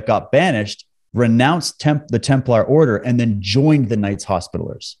Templar that got banished renounced the Templar order and then joined the Knights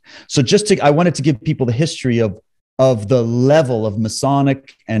Hospitallers. So I wanted to give people the history of the level of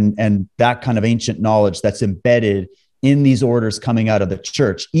Masonic and that kind of ancient knowledge that's embedded in these orders coming out of the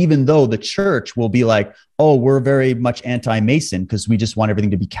church, even though the church will be like, oh, we're very much anti-Mason because we just want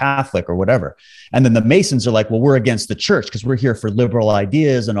everything to be Catholic or whatever. And then the Masons are like, well, we're against the church because we're here for liberal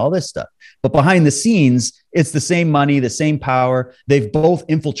ideas and all this stuff. But behind the scenes, it's the same money, the same power. They've both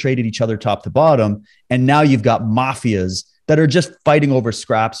infiltrated each other top to bottom. And now you've got mafias that are just fighting over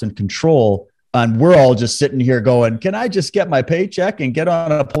scraps and control. And we're all just sitting here going, can I just get my paycheck and get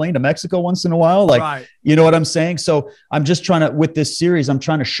on a plane to Mexico once in a while? Like, right. You know what I'm saying? So I'm just with this series, I'm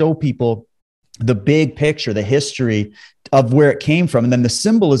trying to show people the big picture, the history of where it came from. And then the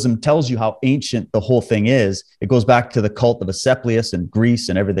symbolism tells you how ancient the whole thing is. It goes back to the cult of Asclepius and Greece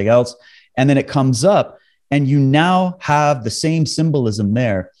and everything else. And then it comes up and you now have the same symbolism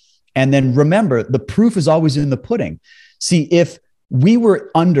there. And then remember, the proof is always in the pudding. See, if we were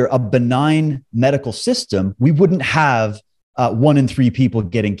under a benign medical system, we wouldn't have 1 in 3 people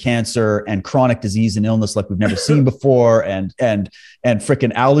getting cancer and chronic disease and illness like we've never seen before, and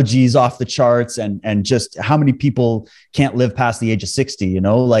freaking allergies off the charts, and just how many people can't live past the age of 60.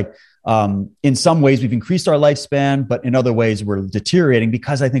 In some ways we've increased our lifespan, but in other ways we're deteriorating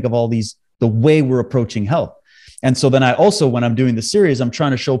because I think of all these, the way we're approaching health. And so then I also, when I'm doing the series, I'm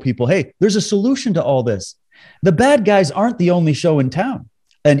trying to show people, hey, there's a solution to all this. The bad guys aren't the only show in town,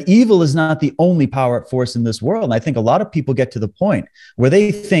 and evil is not the only power force in this world. And I think a lot of people get to the point where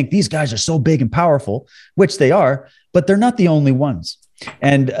they think these guys are so big and powerful, which they are, but they're not the only ones.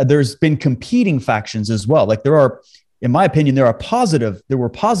 And there's been competing factions as well. Like in my opinion, there were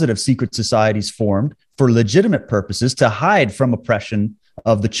positive secret societies formed for legitimate purposes to hide from oppression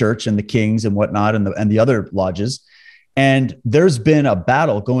of the church and the kings and whatnot, and the other lodges. And there's been a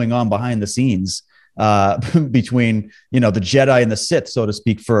battle going on behind the scenes between, the Jedi and the Sith, so to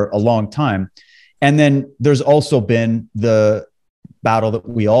speak, for a long time. And then there's also been the battle that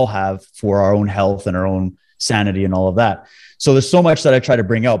we all have for our own health and our own sanity and all of that. So there's so much that I try to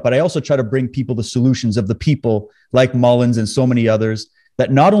bring out, but I also try to bring people the solutions of the people like Mullins and so many others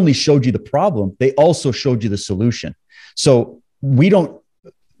that not only showed you the problem, they also showed you the solution. So we don't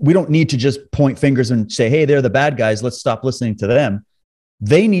need to just point fingers and say, hey, they're the bad guys, let's stop listening to them.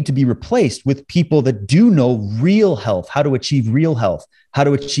 They need to be replaced with people that do know real health, how to achieve real health, how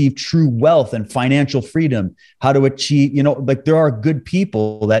to achieve true wealth and financial freedom, how to achieve, there are good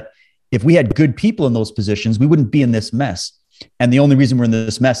people that if we had good people in those positions, we wouldn't be in this mess. And the only reason we're in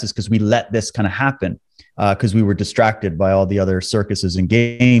this mess is because we let this kind of happen, because we were distracted by all the other circuses and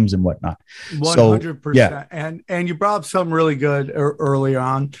games and whatnot. 100%. So, yeah. And you brought up something really good earlier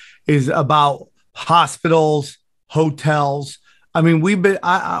on, is about hospitals, hotels. I mean, we've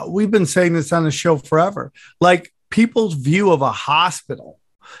been saying this on the show forever. Like, people's view of a hospital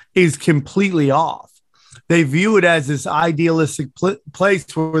is completely off. they view it as this idealistic place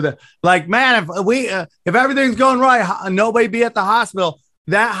where man, if everything's going right, nobody be at the hospital.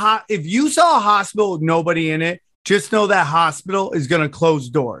 If you saw a hospital with nobody in it, just know that hospital is going to close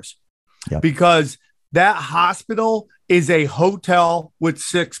doors. Yep. Because that hospital is a hotel with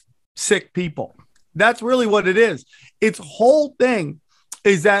sick people. That's really what it is. Its whole thing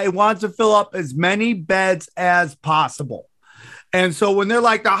is that it wants to fill up as many beds as possible. And so when they're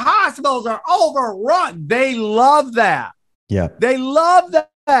like, the hospitals are overrun, they love that. Yeah. They love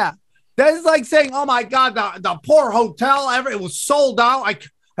that. That is like saying, oh my God, the poor hotel, it was sold out.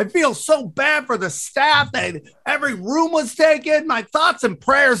 I feel so bad for the staff that every room was taken. My thoughts and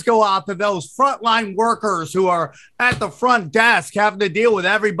prayers go out to those frontline workers who are at the front desk having to deal with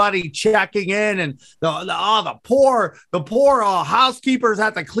everybody checking in, and the poor housekeepers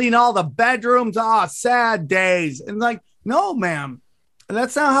have to clean all the bedrooms. Sad days. And no, ma'am,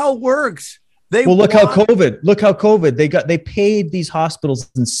 that's not how it works. Look how COVID, they paid these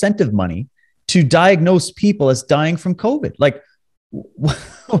hospitals incentive money to diagnose people as dying from COVID.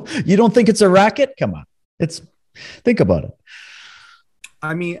 You don't think it's a racket? Come on. Think about it.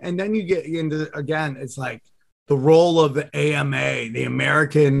 I mean, and then you get into, again, it's like the role of the AMA, the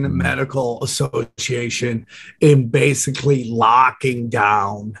American Medical Association, in basically locking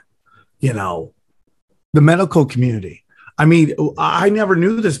down, the medical community. I mean, I never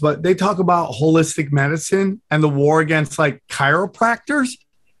knew this, but they talk about holistic medicine and the war against chiropractors.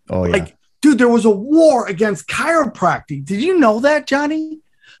 Oh, yeah. Dude, there was a war against chiropractic. Did you know that, Johnny?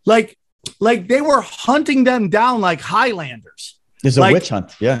 Like they were hunting them down like Highlanders. It's a witch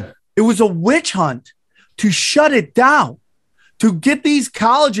hunt. Yeah. It was a witch hunt to shut it down, to get these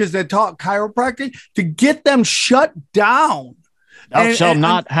colleges that taught chiropractic, to get them shut down. Thou shalt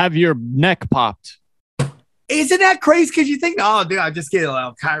not have your neck popped. Isn't that crazy? Because you think, oh, dude, I just get a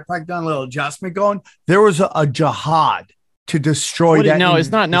little chiropractic done, a little adjustment going. There was a jihad to destroy that. No, it's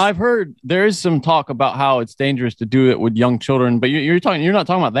not. Now, I've heard there is some talk about how it's dangerous to do it with young children, but you're not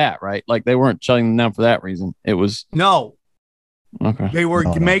talking about that, right? Like they weren't shutting them down for that reason. It was no. Okay. They were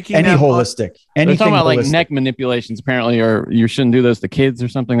making any holistic. They're talking about neck manipulations, apparently, or you shouldn't do those to kids or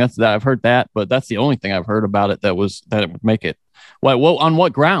something. That's that I've heard that, but that's the only thing I've heard about it that it would make it. Well, on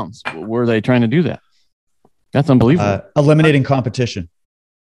what grounds were they trying to do that? That's unbelievable. Eliminating competition.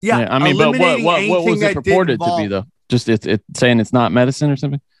 Yeah, I mean, but what was it purported to be though? Just it's saying it's not medicine or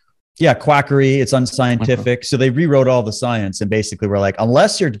something? Yeah, quackery. It's unscientific. Okay. So they rewrote all the science and basically were like,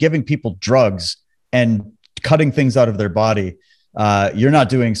 unless you're giving people drugs and cutting things out of their body, you're not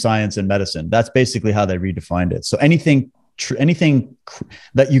doing science and medicine. That's basically how they redefined it. So anything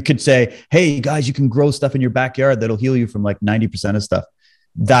that you could say, hey guys, you can grow stuff in your backyard that'll heal you from 90% of stuff.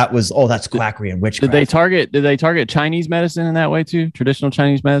 That's quackery and witchcraft. Did they target Chinese medicine in that way too? Traditional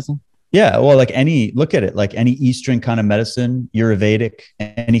Chinese medicine? Yeah, well, look at it, like any Eastern kind of medicine, Ayurvedic,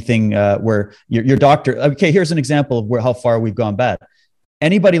 anything where your doctor. Okay, here's an example of how far we've gone bad.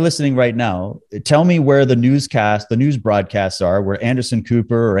 Anybody listening right now, tell me where the news broadcasts are, where Anderson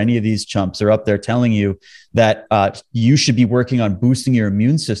Cooper or any of these chumps are up there telling you that you should be working on boosting your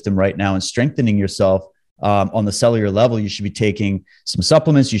immune system right now and strengthening yourself on the cellular level. You should be taking some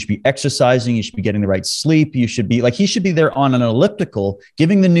supplements. You should be exercising. You should be getting the right sleep. You should be he should be there on an elliptical,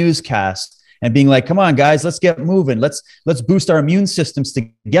 giving the newscast and being like, come on, guys, let's get moving. Let's boost our immune systems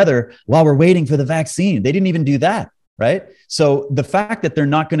together while we're waiting for the vaccine. They didn't even do that. Right. So the fact that they're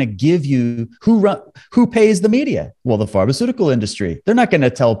not going to give you who pays the media? Well, the pharmaceutical industry. They're not going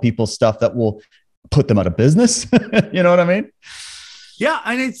to tell people stuff that will put them out of business. You know what I mean? Yeah,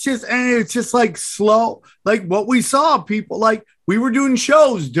 and it's just like slow, like what we saw. People we were doing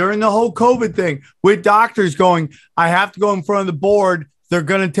shows during the whole COVID thing with doctors going, I have to go in front of the board. They're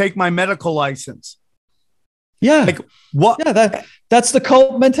going to take my medical license. Yeah. What? Yeah, that's the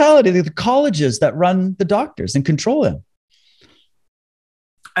cult mentality. The colleges that run the doctors and control them.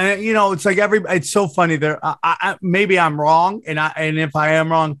 And it's like it's so funny there. Maybe I'm wrong. And if I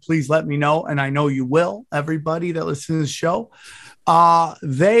am wrong, please let me know. And I know you will, everybody that listens to this show.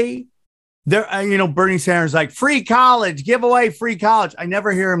 Bernie Sanders like free college, give away free college. I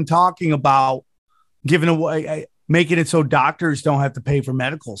never hear him talking about giving away, making it so doctors don't have to pay for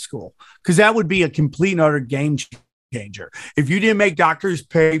medical school, because that would be a complete and utter game changer. If you didn't make doctors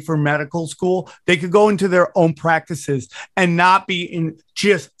pay for medical school, they could go into their own practices and not be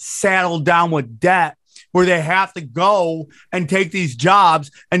just saddled down with debt, where they have to go and take these jobs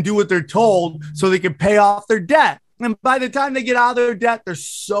and do what they're told so they can pay off their debt. And by the time they get out of their debt, they're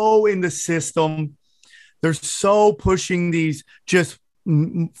so in the system. They're so pushing these just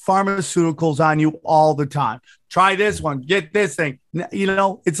pharmaceuticals on you all the time. Try this one, get this thing. You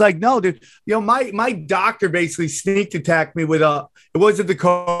know, it's like, no, dude, you know, my doctor basically sneak attacked me with it wasn't the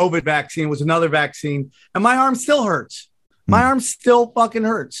COVID vaccine, it was another vaccine. And my arm still hurts. My arm still fucking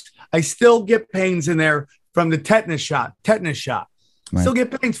hurts. I still get pains in there from the tetanus shot. Right. Still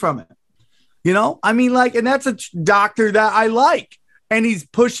get pains from it. You know, I mean, like, and that's a doctor that I like. And he's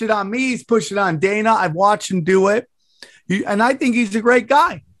pushed it on me. He's pushed it on Dana. I've watched him do it. And I think he's a great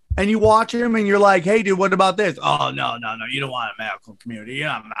guy. And you watch him and you're like, hey, dude, what about this? Oh, no. You don't want a medical community. You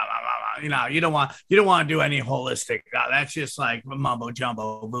know, you don't want to do any holistic. That's just like mumbo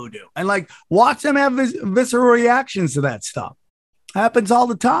jumbo voodoo. And like, watch them have visceral reactions to that stuff. Happens all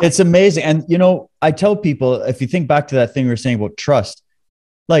the time. It's amazing. And, you know, I tell people, if you think back to that thing we were saying about trust,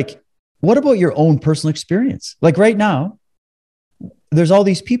 like, what about your own personal experience? Like right now, there's all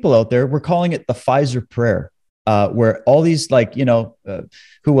these people out there. We're calling it the Pfizer prayer, where all these, like, you know,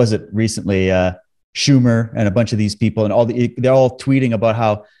 who was it recently? Schumer and a bunch of these people, and they're all tweeting about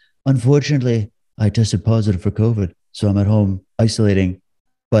how, unfortunately, I tested positive for COVID, so I'm at home isolating.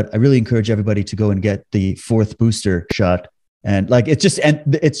 But I really encourage everybody to go and get the 4th booster shot. And like, it's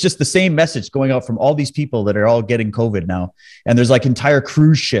just the same message going out from all these people that are all getting COVID now. And there's like entire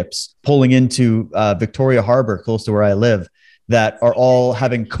cruise ships pulling into Victoria Harbor, close to where I live, that are all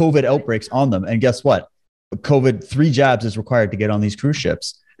having COVID outbreaks on them. And guess what? COVID 3 jabs is required to get on these cruise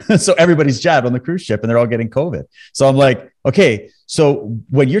ships. So everybody's jabbed on the cruise ship and they're all getting COVID. So I'm like, okay, so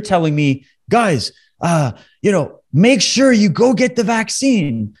when you're telling me, guys, you know, make sure you go get the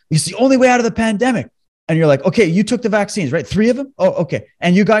vaccine. It's the only way out of the pandemic. And you're like, okay, you took the vaccines, right? 3 of them? Oh, okay.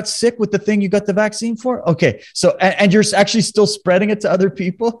 And you got sick with the thing you got the vaccine for? Okay. So, and you're actually still spreading it to other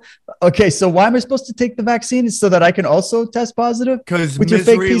people? Okay. So why am I supposed to take the vaccine? So that I can also test positive? Because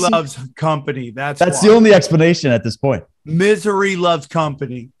misery loves company. That's the only explanation at this point. Misery loves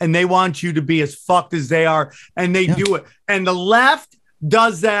company. And they want you to be as fucked as they are. And they do it. And the left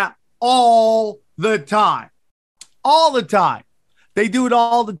does that all the time. All the time. They do it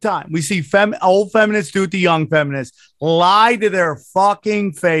all the time. We see old feminists do it to young feminists, lie to their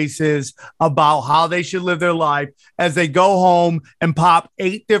fucking faces about how they should live their life as they go home and pop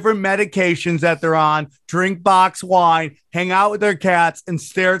 8 different medications that they're on, drink box wine, hang out with their cats, and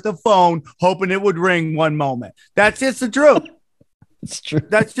stare at the phone, hoping it would ring one moment. That's just the truth. It's true.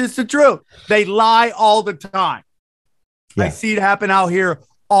 That's just the truth. They lie all the time. Yeah. I see it happen out here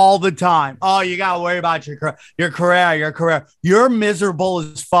all the time. Oh, you got to worry about your career. You're miserable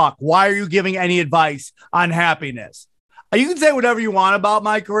as fuck. Why are you giving any advice on happiness? You can say whatever you want about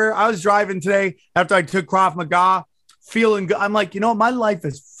my career. I was driving today after I took Krav Maga, feeling good. I'm like, you know, my life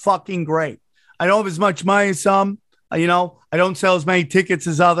is fucking great. I don't have as much money as some, you know, I don't sell as many tickets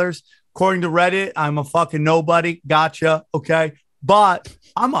as others. According to Reddit, I'm a fucking nobody. Gotcha. Okay. But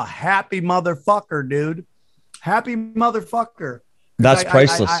I'm a happy motherfucker, dude. Happy motherfucker. That's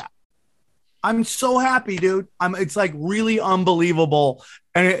priceless. I'm so happy, dude. It's like really unbelievable.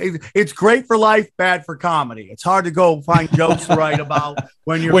 And it's great for life, bad for comedy. It's hard to go find jokes to write about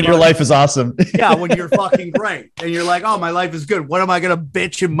when your life is awesome. Yeah, when you're fucking great. And you're like, oh, my life is good. What am I going to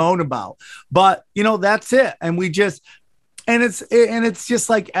bitch and moan about? But, you know, that's it. And it's just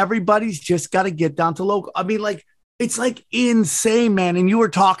like everybody's just got to get down to local. I mean, like, it's like insane, man. And you were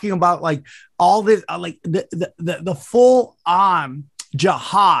talking about like all this, like the full on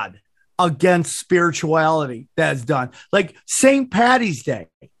jihad against spirituality that's done. Like St. Patty's Day.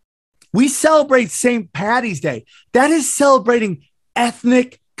 We celebrate St. Patty's Day. That is celebrating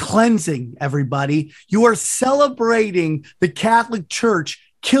ethnic cleansing, everybody. You are celebrating the Catholic Church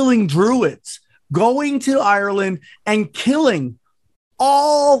killing Druids, going to Ireland and killing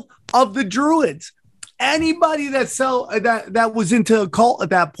all of the Druids. Anybody that was into a cult at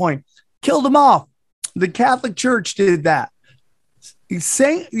that point, killed them off. The Catholic Church did that.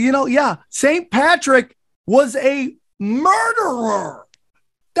 St. Patrick was a murderer.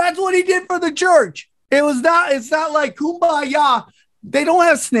 That's what he did for the church. It's not like Kumbaya. They don't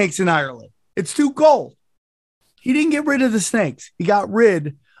have snakes in Ireland. It's too cold. He didn't get rid of the snakes. He got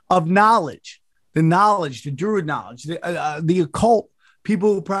rid of knowledge, the Druid knowledge, the occult.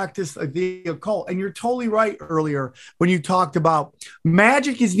 People who practice the occult. And you're totally right earlier when you talked about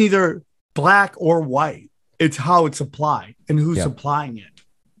magic is neither black or white. It's how it's applied and who's applying it.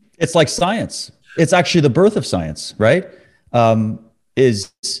 It's like science. It's actually the birth of science, right?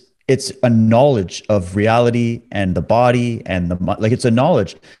 It's a knowledge of reality and the body and like it's a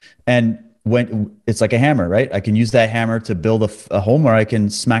knowledge. And when it's like a hammer, right? I can use that hammer to build a home, or I can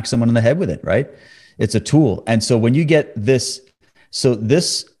smack someone in the head with it, right? It's a tool. And so when you get this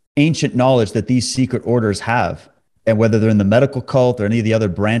ancient knowledge that these secret orders have, and whether they're in the medical cult or any of the other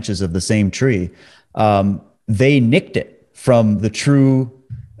branches of the same tree, they nicked it from the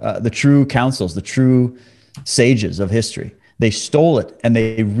true councils, the true sages of history. They stole it and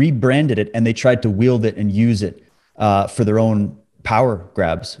they rebranded it, and they tried to wield it and use it for their own power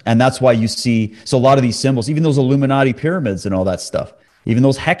grabs. And that's why you see, so a lot of these symbols, even those Illuminati pyramids and all that stuff, even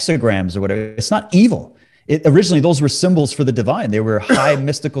those hexagrams or whatever, it's not evil. Originally, those were symbols for the divine. They were high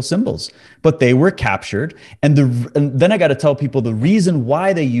mystical symbols, but they were captured. And then I got to tell people the reason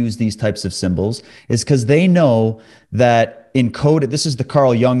why they use these types of symbols is because they know that encoded, this is the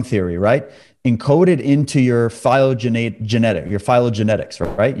Carl Jung theory, right? Encoded into your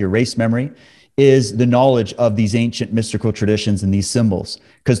phylogenetics, right? Your race memory is the knowledge of these ancient mystical traditions and these symbols,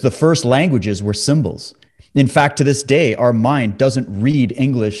 because the first languages were symbols. In fact, to this day, our mind doesn't read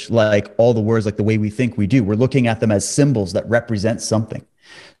English like all the words like the way we think we do. We're looking at them as symbols that represent something.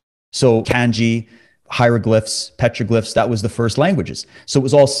 So kanji, hieroglyphs, petroglyphs, that was the first languages. So it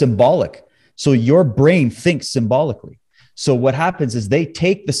was all symbolic. So your brain thinks symbolically. So what happens is they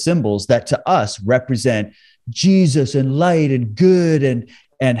take the symbols that to us represent Jesus and light and good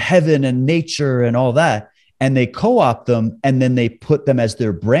and heaven and nature and all that, and they co-opt them, and then they put them as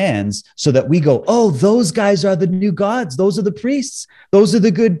their brands so that we go, oh, those guys are the new gods. Those are the priests. Those are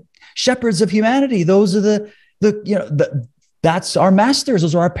the good shepherds of humanity. Those are that's our masters.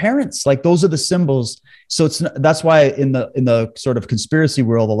 Those are our parents. Like, those are the symbols. So that's why in the sort of conspiracy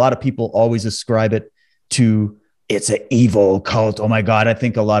world, a lot of people always ascribe it to, it's an evil cult. Oh my God. I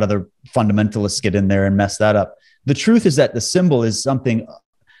think a lot of the fundamentalists get in there and mess that up. The truth is that the symbol is something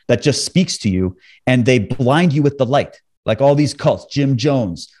that just speaks to you, and they blind you with the light. Like all these cults, Jim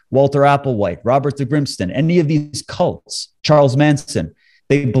Jones, Walter Applewhite, Robert de Grimston, any of these cults, Charles Manson,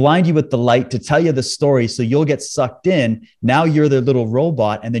 they blind you with the light to tell you the story, so you'll get sucked in. Now you're their little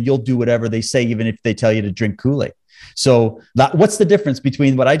robot, and then you'll do whatever they say, even if they tell you to drink Kool-Aid. So what's the difference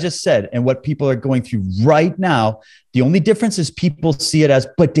between what I just said and what people are going through right now? The only difference is people see it as,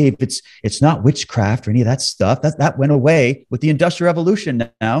 but Dave, it's not witchcraft or any of that stuff. That went away with the Industrial Revolution.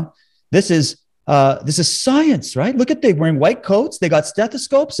 Now this is science, right? Look at, they wearing white coats. They got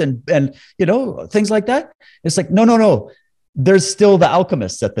stethoscopes and things like that. It's like, no. There's still the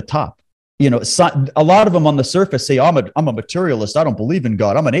alchemists at the top. A lot of them on the surface say, I'm a materialist. I don't believe in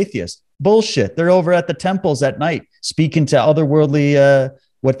God. I'm an atheist. Bullshit. They're over at the temples at night speaking to otherworldly,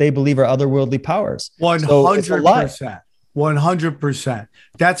 what they believe are otherworldly powers. 100%. 100%.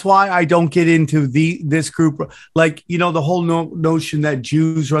 That's why I don't get into this group. Like, the whole notion that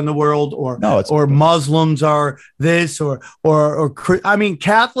Jews run the world, or Muslims are this, or I mean,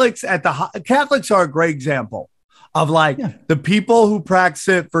 Catholics are a great example of the people who practice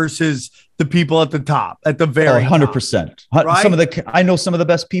it versus the people at the top, at the very 100%. Right? I know some of the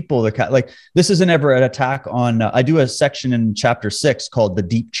best people. Like, this isn't ever an attack on. I do a section in chapter 6 called the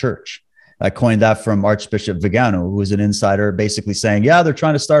Deep Church. I coined that from Archbishop Vigano, who was an insider, basically saying, "Yeah, they're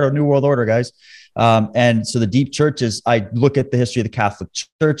trying to start a new world order, guys." And so the Deep Church is. I look at the history of the Catholic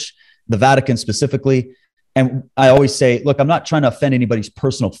Church, the Vatican specifically, and I always say, "Look, I'm not trying to offend anybody's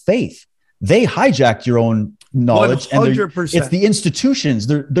personal faith. They hijacked your own knowledge, 100%. And it's the institutions.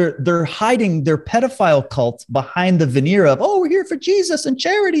 They're hiding their pedophile cult behind the veneer of, oh, we're here for Jesus and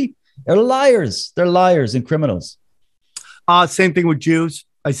charity. They're liars. They're liars and criminals. Same thing with Jews.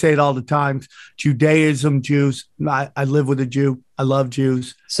 I say it all the time. Judaism, Jews. I live with a Jew. I love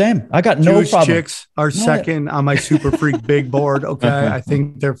Jews. Same. I got no Jewish problem. Chicks are second on my super freak big board. Okay, I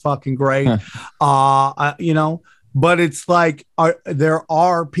think they're fucking great. But it's like there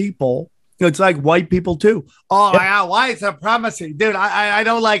are people. It's like white people too. Oh, yeah, white supremacy, dude. I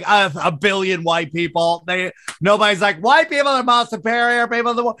know like a billion white people. Nobody's like white people are most superior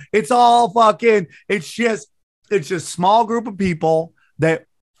people. It's all fucking. It's just small group of people that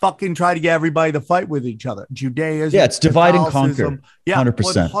fucking try to get everybody to fight with each other. Judaism. Yeah, it's divide and conquer. Yeah,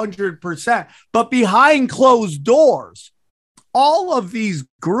 100%. 100%. But behind closed doors, all of these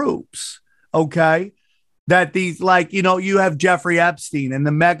groups, okay. That these, you have Jeffrey Epstein and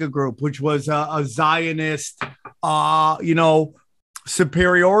the Mega Group, which was a Zionist,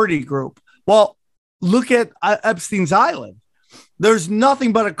 superiority group. Well, look at Epstein's Island. There's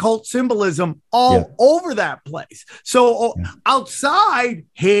nothing but occult symbolism all over that place. So outside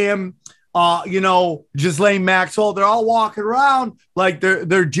him, Ghislaine Maxwell, they're all walking around like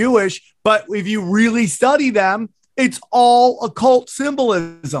they're Jewish. But if you really study them, it's all occult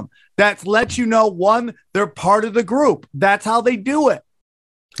symbolism. That lets you know, one, they're part of the group. That's how they do it.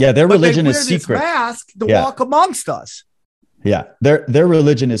 Yeah, their religion is secret. This mask to walk amongst us. Yeah, their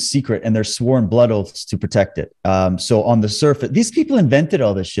religion is secret, and they're sworn blood oaths to protect it. So on the surface, these people invented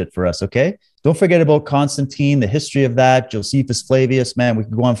all this shit for us. Okay, Don't forget about Constantine, the history of that, Josephus Flavius, man, we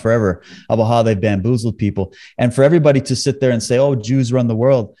could go on forever about how they bamboozled people. And for everybody to sit there and say, oh, Jews run the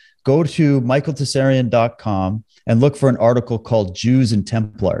world, go to michaeltessarian.com and look for an article called Jews and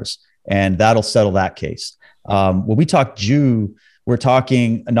Templars, and that'll settle that case. When we talk Jew, we're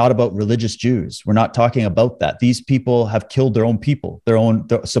talking not about religious Jews. We're not talking about that. These people have killed their own people,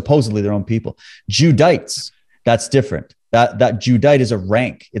 supposedly their own people. Judites, that's different. That Judite is a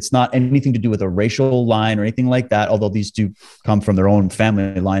rank. It's not anything to do with a racial line or anything like that, although these do come from their own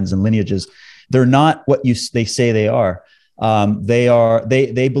family lines and lineages. They're not what they say they are.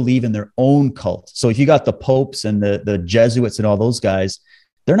 They believe in their own cult. So if you got the popes and the Jesuits and all those guys,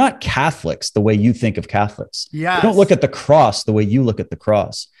 they're not Catholics the way you think of Catholics. Yeah, they don't look at the cross the way you look at the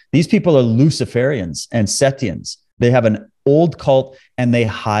cross. These people are Luciferians and Setians. They have an old cult and they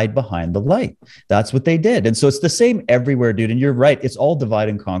hide behind the light. That's what they did. And so it's the same everywhere, dude. And you're right. It's all divide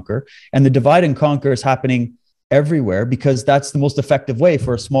and conquer. And the divide and conquer is happening everywhere because that's the most effective way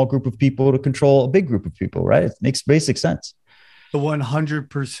for a small group of people to control a big group of people, right? It makes basic sense. The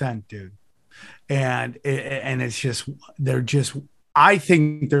 100%, dude. And it's just, I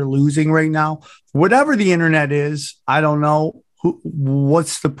think they're losing right now. Whatever the internet is, I don't know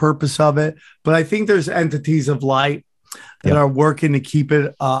what's the purpose of it, but I think there's entities of light that are working to keep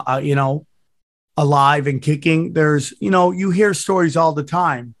it, alive and kicking. There's, you hear stories all the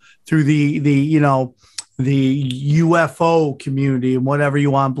time through the UFO community and whatever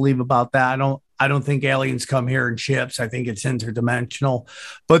you want to believe about that. I don't think aliens come here in ships. I think it's interdimensional,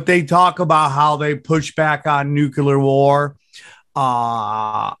 but they talk about how they push back on nuclear war.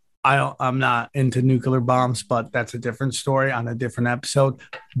 I'm not into nuclear bombs, but that's a different story on a different episode.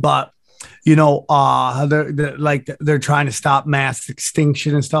 But they're trying to stop mass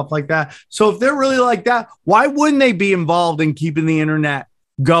extinction and stuff like that. So if they're really like that, why wouldn't they be involved in keeping the internet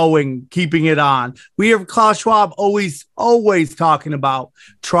going, keeping it on? We have Klaus Schwab always talking about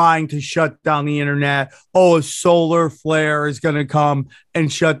trying to shut down the internet. Oh, a solar flare is going to come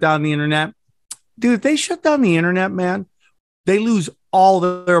and shut down the internet. Dude, if they shut down the internet, man, they lose all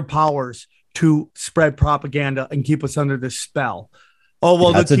their powers to spread propaganda and keep us under this spell. Oh,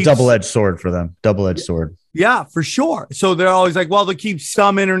 well, that's a double-edged sword for them. Double-edged sword. Yeah, for sure. So they're always like, well, they keep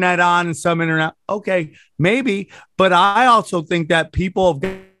some internet on and some internet. Okay, maybe. But I also think that people have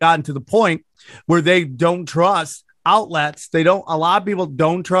gotten to the point where they don't trust outlets. A lot of people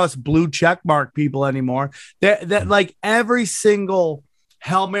don't trust blue check mark people anymore. That like every single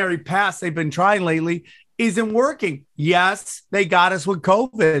Hail Mary pass they've been trying lately isn't working. Yes, they got us with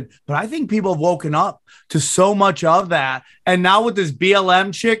COVID, but I think people have woken up to so much of that. And now with this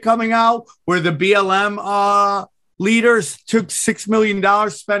BLM shit coming out, where the BLM leaders took $6 million,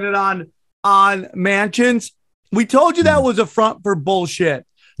 spent it on mansions. We told you that was a front for bullshit.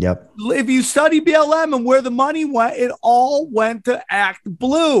 Yep. If you study BLM and where the money went, it all went to Act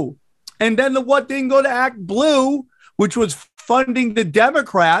Blue. And then what didn't go to Act Blue, which was funding the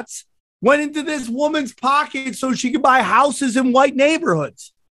Democrats, went into this woman's pocket so she could buy houses in white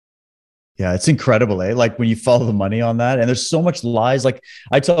neighborhoods. Yeah, it's incredible, eh? Like when you follow the money on that, and there's so much lies. Like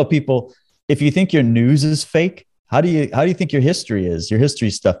I tell people, if you think your news is fake, how do you think your history is? Your history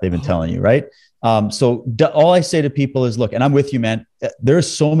stuff they've been telling you, right? So all I say to people is, look, and I'm with you, man. There's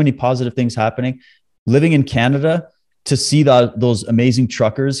so many positive things happening. Living in Canada, to see those amazing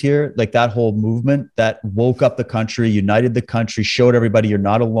truckers here, like that whole movement that woke up the country, united the country, showed everybody you're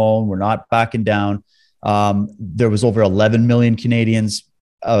not alone. We're not backing down. There was over 11 million Canadians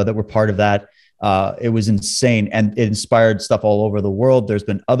that were part of that. It was insane, and it inspired stuff all over the world. There's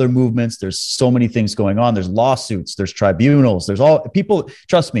been other movements. There's so many things going on. There's lawsuits, there's tribunals, there's all people.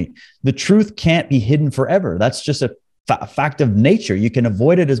 Trust me, the truth can't be hidden forever. That's just a fact of nature. You can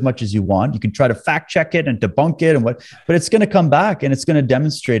avoid it as much as you want. You can try to fact check it and debunk it but it's going to come back and it's going to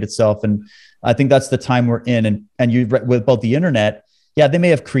demonstrate itself. And I think that's the time we're in. And you read about the internet. Yeah, they may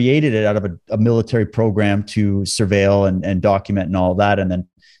have created it out of a military program to surveil and document and all that, and then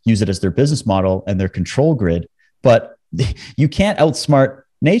use it as their business model and their control grid. But you can't outsmart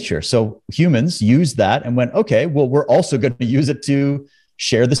nature. So humans used that and went, okay, well, we're also going to use it to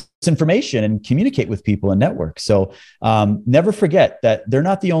share this information and communicate with people and network. So never forget that they're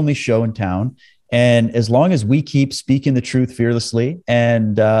not the only show in town. And as long as we keep speaking the truth fearlessly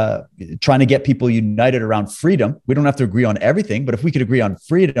and trying to get people united around freedom, we don't have to agree on everything, but if we could agree on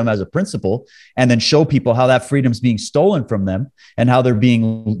freedom as a principle and then show people how that freedom is being stolen from them and how their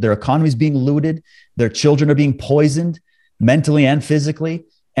economy is being looted, their children are being poisoned mentally and physically,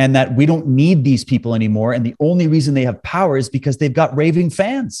 and that we don't need these people anymore. And the only reason they have power is because they've got raving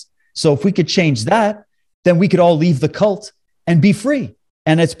fans. So if we could change that, then we could all leave the cult and be free.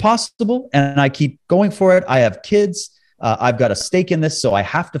 And it's possible. And I keep going for it. I have kids. I've got a stake in this. So I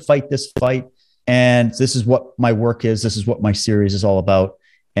have to fight this fight. And this is what my work is. This is what my series is all about.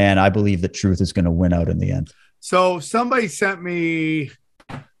 And I believe that truth is going to win out in the end. So somebody sent me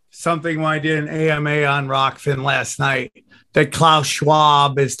something when I did an AMA on Rockfin last night that Klaus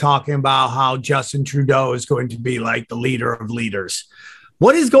Schwab is talking about how Justin Trudeau is going to be like the leader of leaders.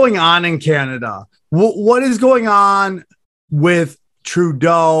 What is going on in Canada? What is going on with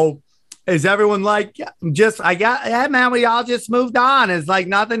Trudeau? Is everyone like, man, we all just moved on. It's like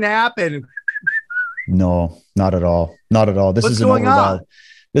nothing happened. No, not at all. Not at all. This What's isn't going over on?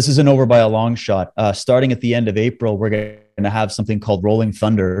 This isn't over by a long shot. Starting at the end of April, we're going to have something called Rolling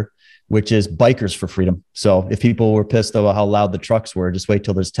Thunder, which is bikers for freedom. So if people were pissed about how loud the trucks were, just wait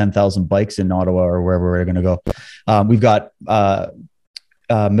till there's 10,000 bikes in Ottawa or wherever we're going to go. We've got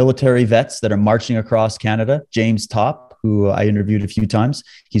military vets that are marching across Canada. James Topp, who I interviewed a few times,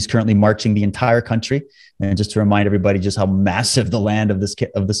 he's currently marching the entire country. And just to remind everybody just how massive the land of this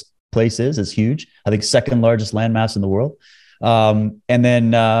place is huge. I think second largest landmass in the world. And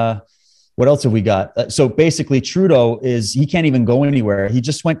then what else have we got? So basically Trudeau he can't even go anywhere. He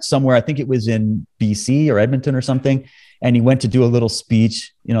just went somewhere. I think it was in BC or Edmonton or something. And he went to do a little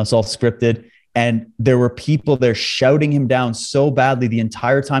speech, it's all scripted. And there were people there shouting him down so badly the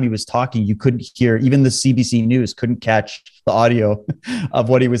entire time he was talking. You couldn't hear, even the CBC News couldn't catch the audio of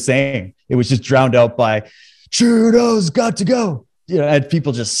what he was saying. It was just drowned out by Trudeau's got to go. And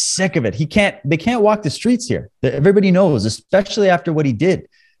people just sick of it. They can't walk the streets here. Everybody knows, especially after what he did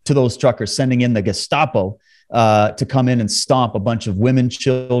to those truckers, sending in the Gestapo to come in and stomp a bunch of women,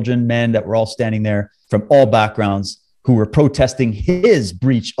 children, men that were all standing there from all backgrounds who were protesting his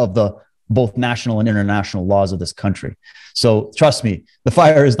breach of the both national and international laws of this country. So trust me, the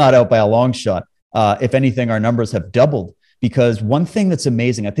fire is not out by a long shot. If anything, our numbers have doubled, because one thing that's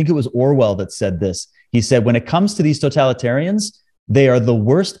amazing, I think it was Orwell that said this. He said, when it comes to these totalitarians, they are the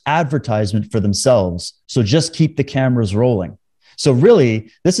worst advertisement for themselves. So just keep the cameras rolling. So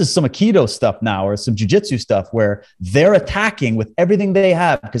really, this is some Aikido stuff now, or some jiu-jitsu stuff, where they're attacking with everything they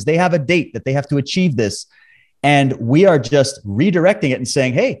have because they have a date that they have to achieve this. And we are just redirecting it and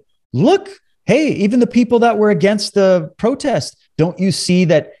saying, hey, look, even the people that were against the protest, don't you see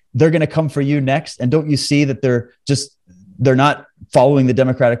that they're going to come for you next? And don't you see that they're not following the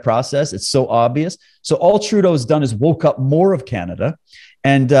democratic process? It's so obvious. So all Trudeau's done is woke up more of Canada,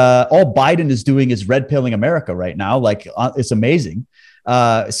 and all Biden is doing is red pilling America right now. Like it's amazing.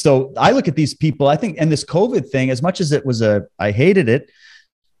 So I look at these people, I think, and this COVID thing, as much as I hated it,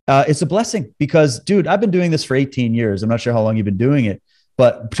 it's a blessing because, dude, I've been doing this for 18 years. I'm not sure how long you've been doing it,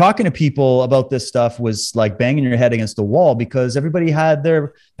 but talking to people about this stuff was like banging your head against the wall, because everybody had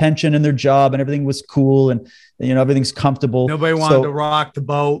their pension and their job and everything was cool and, everything's comfortable. Nobody wanted to rock the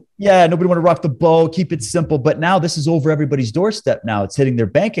boat. Yeah, nobody wanted to rock the boat, keep it simple. But now this is over everybody's doorstep now. It's hitting their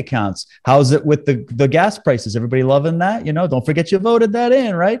bank accounts. How's it with the gas prices? Everybody loving that? Don't forget you voted that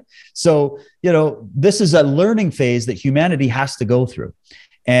in, right? So, this is a learning phase that humanity has to go through.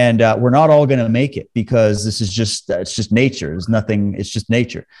 And we're not all going to make it, because this is it's just nature. There's nothing, it's just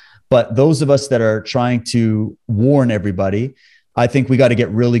nature. But those of us that are trying to warn everybody, I think we got to get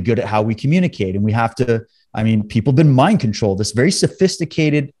really good at how we communicate. And we have to, people have been mind controlled. This very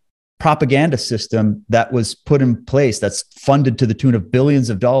sophisticated propaganda system that was put in place, that's funded to the tune of billions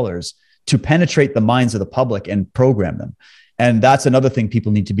of dollars to penetrate the minds of the public and program them. And that's another thing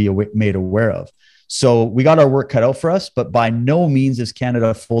people need to be made aware of. So we got our work cut out for us, but by no means is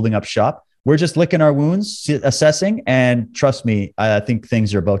Canada folding up shop. We're just licking our wounds, assessing, and trust me, I think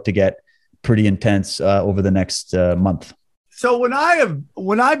things are about to get pretty intense over the next month. So when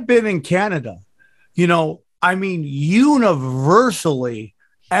I've been in Canada, universally,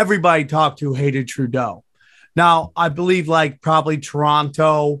 everybody talked to hated Trudeau. Now, I believe probably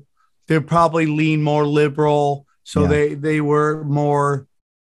Toronto, they probably lean more liberal. So they were more,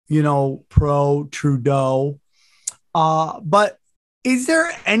 pro Trudeau. But is there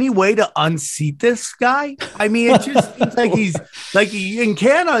any way to unseat this guy? It just seems like he's in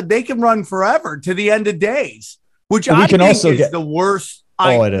Canada, they can run forever to the end of days, which I think is the worst.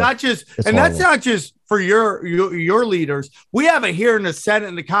 That's not just for your leaders. We have it here in the Senate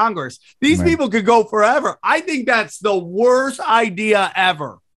and the Congress. These people could go forever. I think that's the worst idea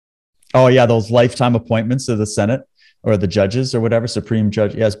ever. Oh yeah, those lifetime appointments to the Senate or the judges or whatever, Supreme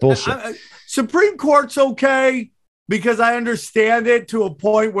Judge. Yeah, it's bullshit. Supreme Court's okay because I understand it to a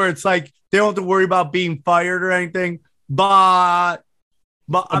point where it's like they don't have to worry about being fired or anything. But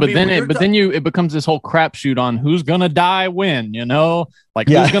then it becomes this whole crapshoot on who's gonna die when, who's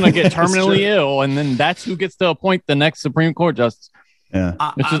gonna get terminally ill, and then that's who gets to appoint the next Supreme Court justice. Yeah.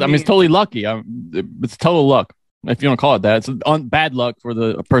 It's just, I mean, it's totally lucky. It's total luck, if you want to call it that. It's bad luck for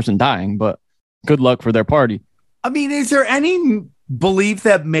the person dying, but good luck for their party. I mean, is there any belief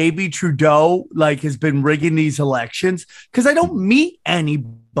that maybe Trudeau has been rigging these elections? Because I don't meet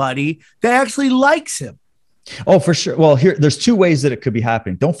anybody that actually likes him. Oh, for sure. Well, there's two ways that it could be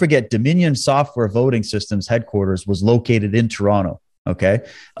happening. Don't forget, Dominion Software Voting Systems headquarters was located in Toronto. Okay.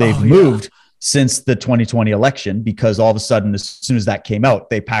 They've moved since the 2020 election because all of a sudden, as soon as that came out,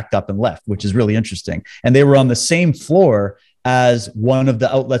 they packed up and left, which is really interesting. And they were on the same floor as one of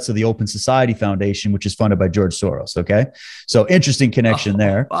the outlets of the Open Society Foundation, which is funded by George Soros. Okay. So interesting connection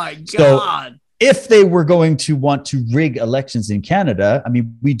there. My God. So if they were going to want to rig elections in Canada, I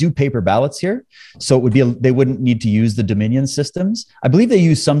mean, we do paper ballots here. So it would be, they wouldn't need to use the Dominion systems. I believe they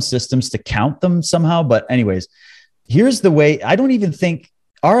use some systems to count them somehow. But anyways, here's the way. I don't even think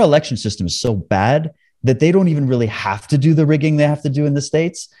our election system is so bad that they don't even really have to do the rigging they have to do in the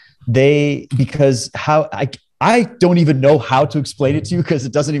States. Because I don't even know how to explain it to you because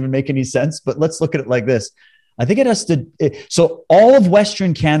it doesn't even make any sense. But let's look at it like this. I think it has to. So all of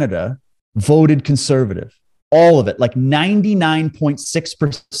Western Canada voted conservative. All of it, like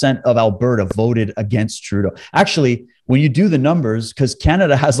 99.6% of Alberta voted against Trudeau. Actually, when you do the numbers, because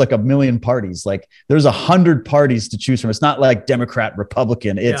Canada has like 1 million parties, like there's 100 parties to choose from. It's not like Democrat,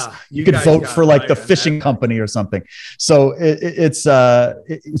 Republican. It's you could vote for like the fishing company or something. So it's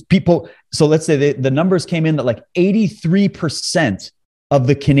people. So let's say the numbers came in that like 83% of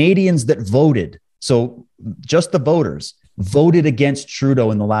the Canadians that voted, so just the voters, voted against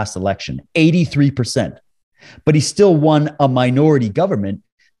Trudeau in the last election. 83%. But he still won a minority government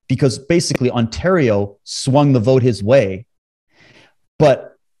because basically Ontario swung the vote his way.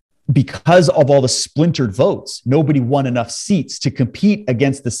 But because of all the splintered votes, nobody won enough seats to compete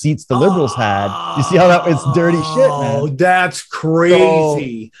against the seats the Liberals had. You see how it's dirty shit, man? Oh, that's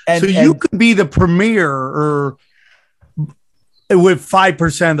crazy. So you could be the premier or with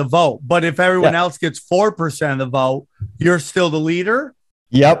 5% of the vote. But if everyone else gets 4% of the vote, you're still the leader?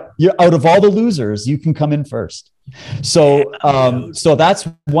 Yep. You're out of all the losers, you can come in first. So, so that's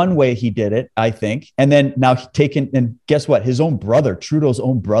one way he did it, I think. And then now and guess what? His own brother, Trudeau's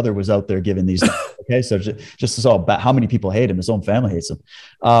own brother, was out there giving these. Okay. So just as all about how many people hate him, his own family hates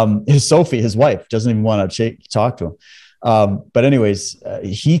him. His wife doesn't even want to talk to him. But anyways,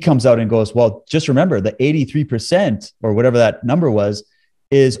 he comes out and goes, well, just remember the 83% or whatever that number was,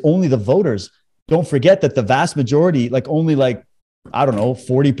 is only the voters. Don't forget that the vast majority, only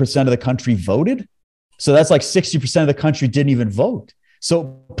 40% of the country voted. So that's like 60% of the country didn't even vote.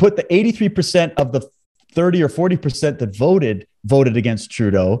 So put the 83% of the 30 or 40% that voted against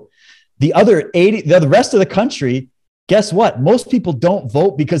Trudeau. The rest of the country, guess what? Most people don't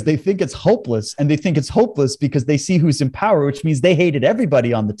vote because they think it's hopeless, and they think it's hopeless because they see who's in power, which means they hated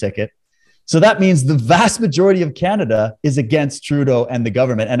everybody on the ticket. So that means the vast majority of Canada is against Trudeau and the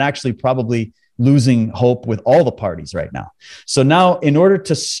government, and actually probably losing hope with all the parties right now. So now, in order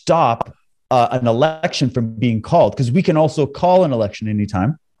to stop an election from being called, because we can also call an election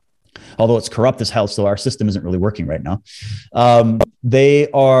anytime, although it's corrupt as hell, so our system isn't really working right now. The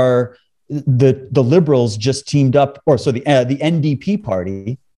Liberals just teamed up, the NDP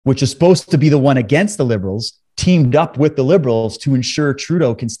party, which is supposed to be the one against the Liberals, teamed up with the Liberals to ensure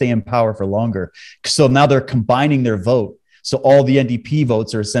Trudeau can stay in power for longer. So now they're combining their vote. So all the NDP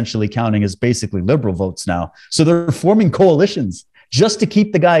votes are essentially counting as basically Liberal votes now. So they're forming coalitions just to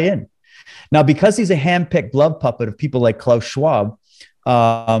keep the guy in. Now, because he's a hand-picked glove puppet of people like Klaus Schwab,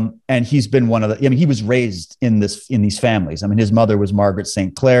 and he's been he was raised in these families. I mean, his mother was Margaret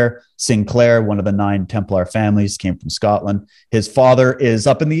Sinclair, one of the 9 Templar families, came from Scotland. His father is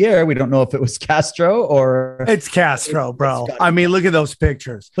up in the air. We don't know if it was Castro or... It's Castro, bro. I mean, look at those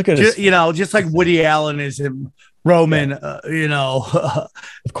pictures. Look at it. Just like Woody Allen is in Roman,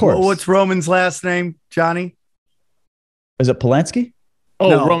 Of course. What's Roman's last name, Johnny? Is it Polanski? Oh,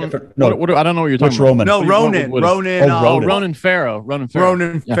 no, Roman. What, I don't know what you're talking about. Roman? No, Ronan. Ronan Farrow. Ronan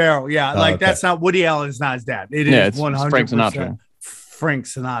Farrow. Yeah, that's not Woody Allen. Is not his dad. It is 100% Frank Sinatra. Frank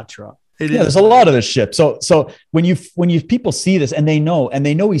Sinatra. There's a lot of this shit. So when you people see this and they know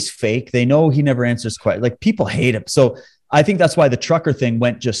he's fake, they know he never answers questions. People hate him. So I think that's why the trucker thing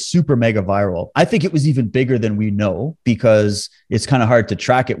went just super mega viral. I think it was even bigger than we know because it's kind of hard to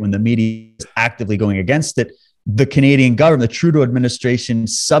track it when the media is actively going against it. The Canadian government, the Trudeau administration,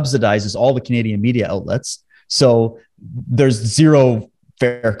 subsidizes all the Canadian media outlets. So there's zero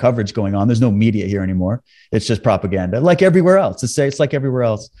fair coverage going on. There's no media here anymore. It's just propaganda, like everywhere else. It's like everywhere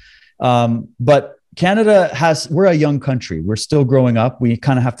else. But Canada we're a young country. We're still growing up. We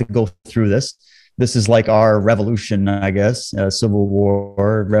kind of have to go through this. This is like our revolution, I guess, civil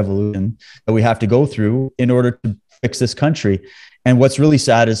war revolution that we have to go through in order to fix this country. And what's really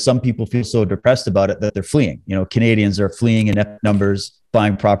sad is some people feel so depressed about it that they're fleeing. You know, Canadians are fleeing in numbers,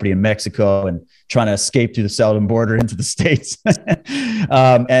 buying property in Mexico and trying to escape through the southern border into the States.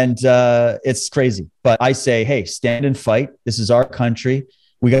 It's crazy. But I say, hey, stand and fight. This is our country.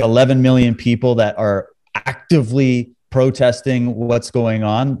 We got 11 million people that are actively protesting what's going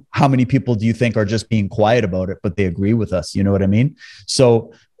on. How many people do you think are just being quiet about it, but they agree with us? You know what I mean?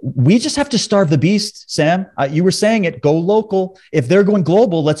 So we just have to starve the beast, Sam. You were saying it, go local. If they're going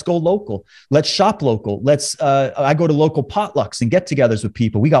global, let's go local. Let's shop local. I go to local potlucks and get-togethers with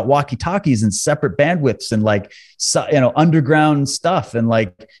people. We got walkie-talkies and separate bandwidths and underground stuff. And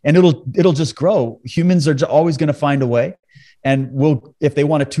it'll just grow. Humans are always going to find a way. And if they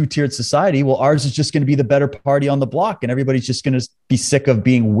want a two-tiered society, well, ours is just going to be the better party on the block. And everybody's just going to be sick of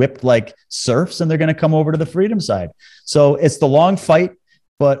being whipped like serfs. And they're going to come over to the freedom side. So it's the long fight.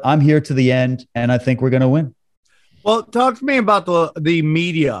 But I'm here to the end, and I think we're going to win. Well, talk to me about the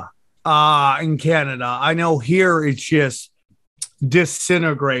media in Canada. I know here it's just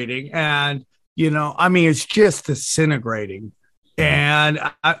disintegrating, and it's just disintegrating, and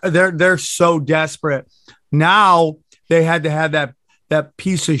they're so desperate. Now they had to have that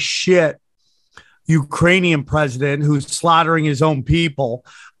piece of shit Ukrainian president who's slaughtering his own people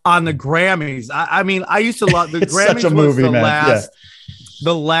on the Grammys. I used to love the Grammys. Such a movie, was man.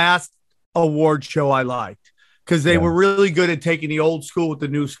 the last award show I liked because they were really good at taking the old school with the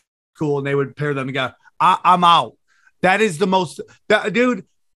new school and they would pair them together. I'm out. That is the most, dude,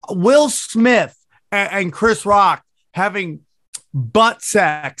 Will Smith and Chris Rock having butt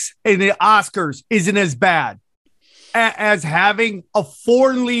sex in the Oscars isn't as bad as having a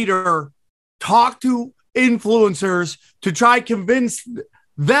foreign leader talk to influencers to try convince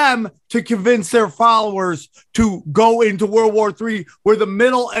them to convince their followers to go into World War III, where the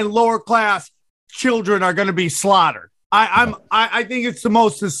middle and lower class children are going to be slaughtered. I think it's the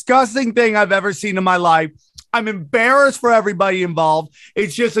most disgusting thing I've ever seen in my life. I'm embarrassed for everybody involved.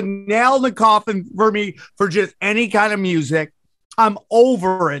 It's just a nail in the coffin for me for just any kind of music. I'm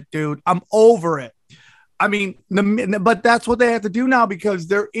over it, dude. I'm over it. But that's what they have to do now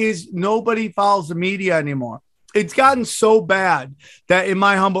because nobody follows the media anymore. It's gotten so bad that in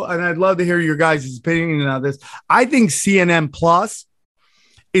my humble, and I'd love to hear your guys' opinion on this. I think CNN Plus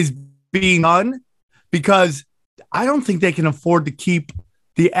is being done because I don't think they can afford to keep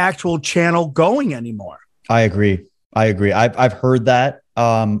the actual channel going anymore. I agree. I've heard that.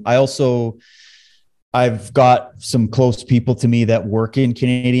 I've got some close people to me that work in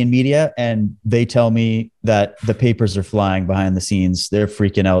Canadian media, and they tell me that the papers are flying behind the scenes. They're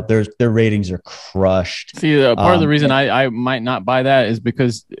freaking out. Their ratings are crushed. See, part of the reason I might not buy that is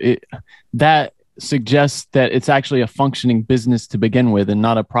because that suggests that it's actually a functioning business to begin with, and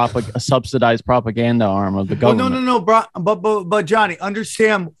not a subsidized propaganda arm of the government. No, bro. But Johnny,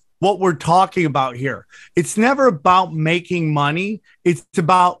 understand what we're talking about here. It's never about making money. It's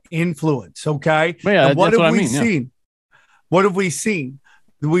about influence. Okay. Yeah, and what that's have what we I mean, seen? Yeah. What have we seen?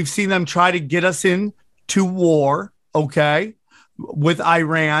 We've seen them try to get us into war. Okay. With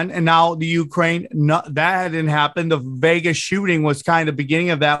Iran and now the Ukraine. No, that hadn't happened. The Vegas shooting was kind of the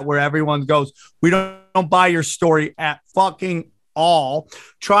beginning of that, where everyone goes, we don't buy your story at fucking all.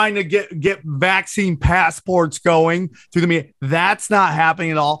 Trying to get vaccine passports going to the media. That's not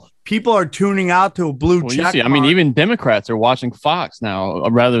happening at all. People are tuning out to a blue check. You see, even Democrats are watching Fox now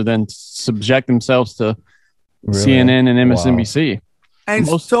rather than subject themselves to CNN and MSNBC. Wow. And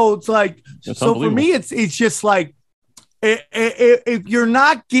so it's like, so for me, it's just like, if you're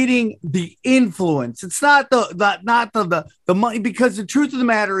not getting the influence, it's not the money, because the truth of the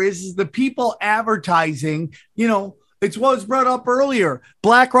matter is the people advertising, it's what was brought up earlier.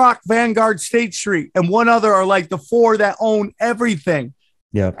 BlackRock, Vanguard, State Street, and one other are like the four that own everything.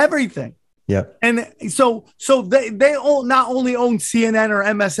 Yeah. Everything. Yeah. And so they not only own CNN or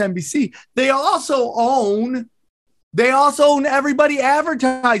MSNBC, they also own everybody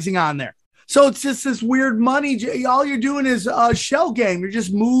advertising on there. So it's just this weird money. All you're doing is a shell game. You're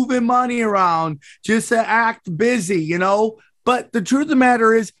just moving money around just to act busy, But the truth of the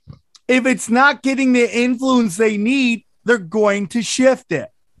matter is, if it's not getting the influence they need, they're going to shift it.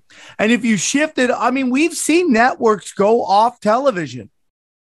 And if you shift it, we've seen networks go off television.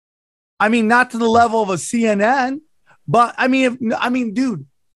 Not to the level of a CNN, but dude,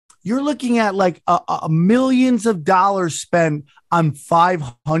 you're looking at like millions of dollars spent on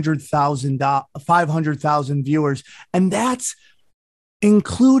 500,000 viewers. And that's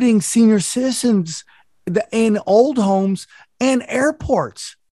including senior citizens in old homes and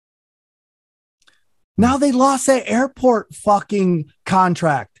airports. Now they lost that airport fucking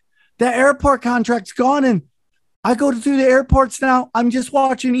contract. That airport contract's gone, and I go through the airports now. I'm just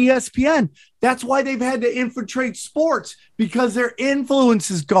watching ESPN. That's why they've had to infiltrate sports, because their influence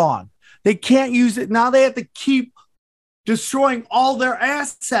is gone. They can't use it. Now they have to keep destroying all their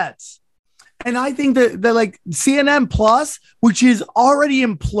assets. And I think that like CNN Plus, which is already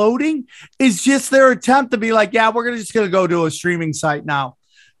imploding, is just their attempt to be like, yeah, we're just going to go to a streaming site now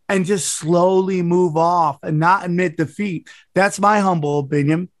and just slowly move off and not admit defeat. That's my humble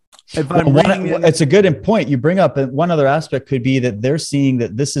opinion. It's a good point you bring up. And one other aspect could be that they're seeing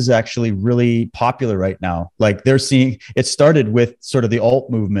that this is actually really popular right now. Like they're seeing it started with sort of the alt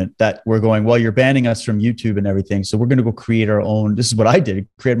movement that we're going, well, you're banning us from YouTube and everything. So we're going to go create our own. This is what I did,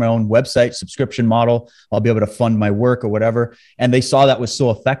 create my own website subscription model. I'll be able to fund my work or whatever. And they saw that was so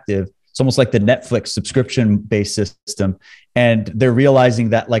effective. It's almost like the Netflix subscription based system. And they're realizing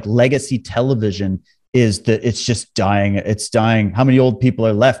that like legacy television is that it's just dying. It's dying. How many old people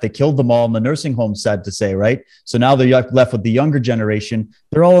are left? They killed them all in the nursing home, sad to say, right? So now they're left with the younger generation.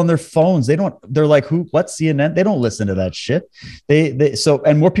 They're all on their phones. They're like, what CNN? They don't listen to that shit.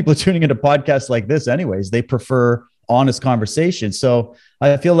 And more people are tuning into podcasts like this anyways. They prefer honest conversation. So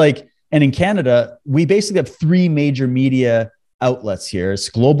I feel like, and in Canada, we basically have three major media outlets here. It's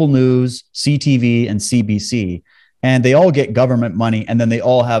Global News, CTV, and CBC. And they all get government money. And then they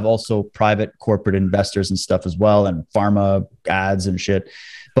all have also private corporate investors and stuff as well, and pharma ads and shit.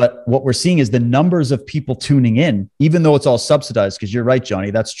 But what we're seeing is the numbers of people tuning in, even though it's all subsidized, because you're right,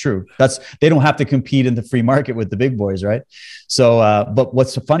 Johnny, that's true. They don't have to compete in the free market with the big boys, right? So, but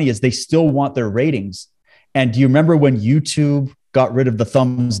what's so funny is they still want their ratings. And do you remember when YouTube got rid of the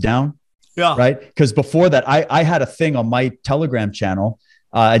thumbs down? Yeah. Right? Because before that, I had a thing on my Telegram channel.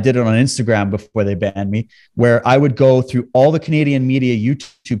 I did it on Instagram before they banned me, where I would go through all the Canadian media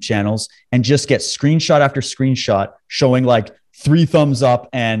YouTube channels and just get screenshot after screenshot showing like 3 thumbs up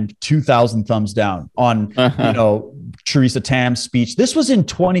and 2,000 thumbs down on, Theresa Tam's speech. This was in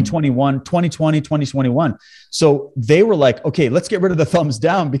 2020, 2021. So they were like, okay, let's get rid of the thumbs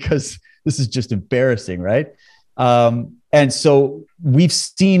down because this is just embarrassing. Right. And so we've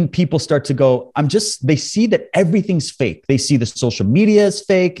seen people start to go, they see that everything's fake. They see the social media is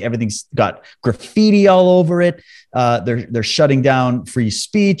fake. Everything's got graffiti all over it. They're shutting down free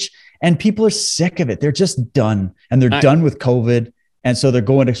speech, and people are sick of it. They're just done, and they're done with COVID. And so they're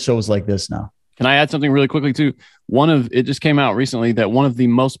going to shows like this now. Can I add something really quickly too? It just came out recently that one of the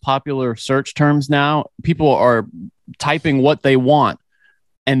most popular search terms now, people are typing what they want.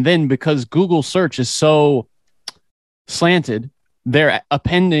 And then because Google search is so slanted, they're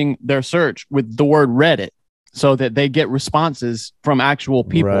appending their search with the word Reddit so that they get responses from actual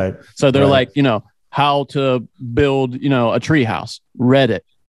people. Right. So they're like, how to build, a tree house, Reddit,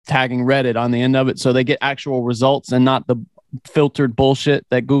 tagging Reddit on the end of it. So they get actual results and not the filtered bullshit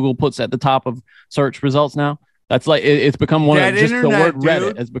that Google puts at the top of search results now. That's like, it's become one of just the word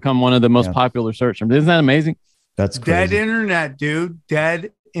Reddit has become one of the most popular search terms. Isn't that amazing? That's crazy. Dead internet, dude.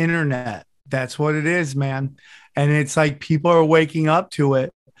 Dead internet. That's what it is, man. And it's like people are waking up to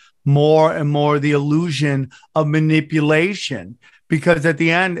it more and more, the illusion of manipulation, because at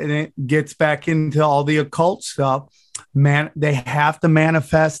the end, and it gets back into all the occult stuff, man, they have to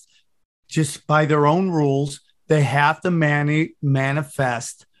manifest just by their own rules. They have to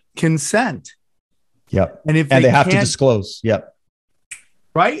manifest consent. Yep. And they have to disclose. Yep.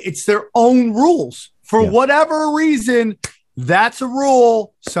 Right. It's their own rules for whatever reason. That's a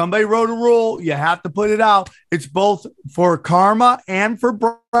rule. Somebody wrote a rule. You have to put it out. It's both for karma and for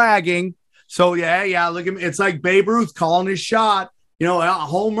bragging. So yeah. Look at me. It's like Babe Ruth calling his shot. A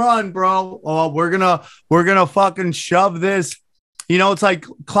home run, bro. Oh, we're gonna fucking shove this. It's like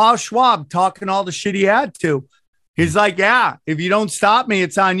Klaus Schwab talking all the shit he had to. He's like, yeah, if you don't stop me,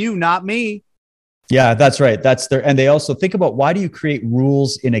 it's on you, not me. Yeah, that's right. And they also think about, why do you create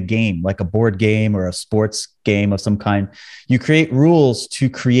rules in a game, like a board game or a sports game of some kind? You create rules to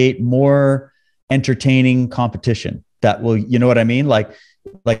create more entertaining competition that will, you know what I mean? Like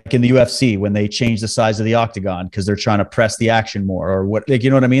in the UFC, when they change the size of the octagon because they're trying to press the action more, or what, like, you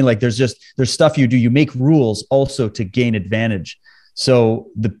know what I mean? Like there's stuff you do. You make rules also to gain advantage. So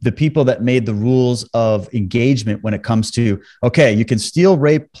the people that made the rules of engagement when it comes to, okay, you can steal,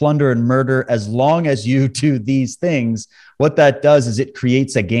 rape, plunder, and murder as long as you do these things. What that does is it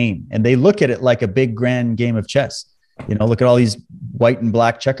creates a game, and they look at it like a big grand game of chess. Look at all these white and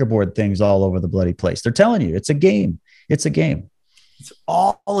black checkerboard things all over the bloody place. They're telling you it's a game. It's a game. It's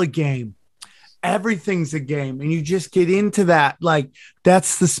all a game. Everything's a game. And you just get into that. Like,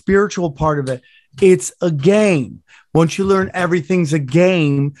 that's the spiritual part of it. It's a game. Once you learn everything's a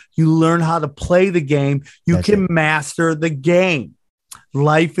game, you learn how to play the game. You can master the game.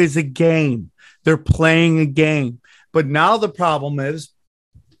 Life is a game. They're playing a game. But now the problem is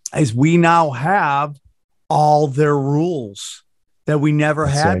we now have all their rules that we never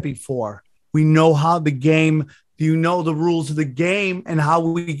had before. We know how the game, the rules of the game and how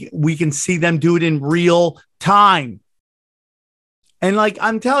we can see them do it in real time. And like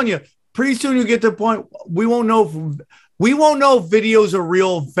I'm telling you, pretty soon you get to the point we won't know if videos are real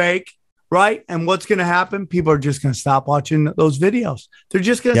or fake, right? And what's going to happen? People are just going to stop watching those videos. They're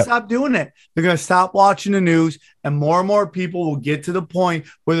just going to stop doing it. They're going to stop watching the news, and more people will get to the point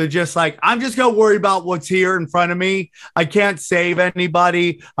where they're just like, I'm just going to worry about what's here in front of me. I can't save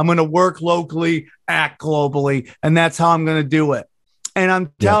anybody. I'm going to work locally, act globally, and that's how I'm going to do it. And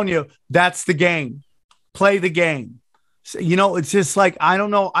I'm telling you, that's the game. Play the game. So, it's just like, I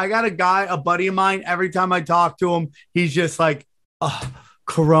don't know. I got a buddy of mine, every time I talk to him, he's just like, oh,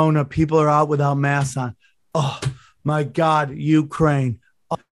 Corona, people are out without masks on. Oh, my God, Ukraine.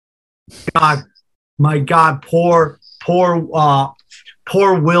 Oh, God, my God, poor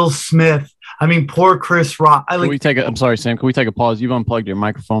Will Smith. I mean, poor Chris Rock. I'm sorry, Sam. Can we take a pause? You've unplugged your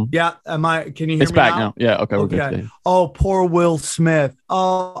microphone. Yeah. Can you hear it's me back now? Yeah. Okay. We're good. Oh, poor Will Smith.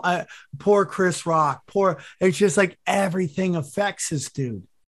 Oh, poor Chris Rock. It's just like everything affects this dude.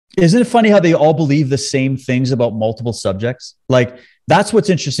 Isn't it funny how they all believe the same things about multiple subjects? Like, that's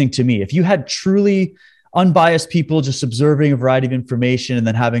what's interesting to me. If you had truly unbiased people just observing a variety of information and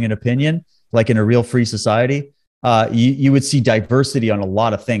then having an opinion, like in a real free society, you would see diversity on a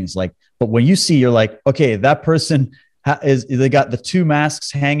lot of things. But when you see, you're like, okay, that person they got the two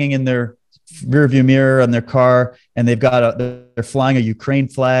masks hanging in their rearview mirror on their car, and they're flying a Ukraine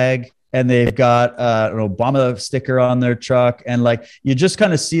flag, and they've got an Obama sticker on their truck. And you just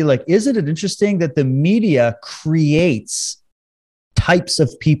kind of see, isn't it interesting that the media creates types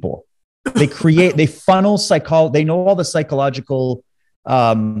of people? They funnel psychology. They know all the psychological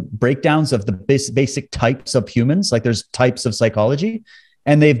breakdowns of the basic types of humans. There's types of psychology,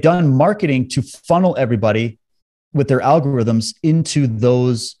 and they've done marketing to funnel everybody with their algorithms into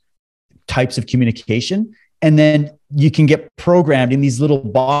those types of communication. And then you can get programmed in these little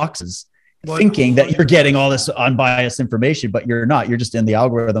boxes thinking that you're getting all this unbiased information, but you're not. You're just in the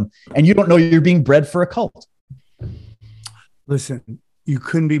algorithm, and you don't know you're being bred for a cult. Listen, you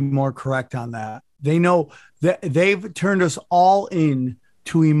couldn't be more correct on that. They know that they've turned us all in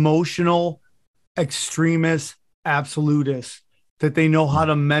to emotional extremists, absolutists, that they know how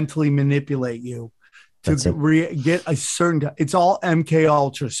to mentally manipulate you to get a certain, it's all MK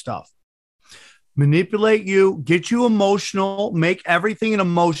Ultra stuff. Manipulate you, get you emotional, make everything an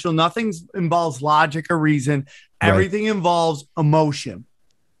emotional. Nothing involves logic or reason. Everything involves emotion.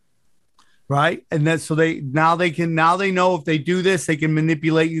 Right. And that's so they know if they do this, they can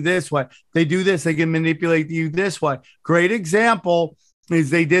manipulate you this way. They do this, they can manipulate you this way. Great example is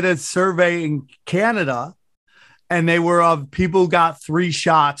they did a survey in Canada, and they were of people who got 3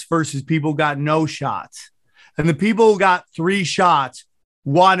 shots versus people who got no shots. And the people who got 3 shots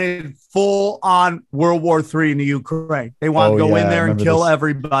wanted full on World War III in the Ukraine. They want to go in there and kill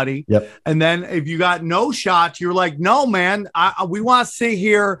everybody. Yep. And then if you got no shots, you're like, no, man, we want to sit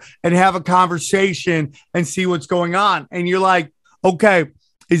here and have a conversation and see what's going on. And you're like, okay,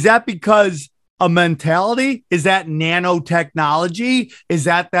 is that because a mentality? Is that nanotechnology? Is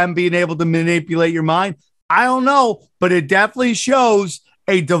that them being able to manipulate your mind? I don't know, but it definitely shows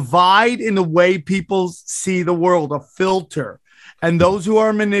a divide in the way people see the world, a filter. And those who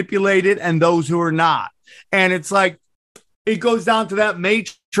are manipulated and those who are not. And it's like, it goes down to that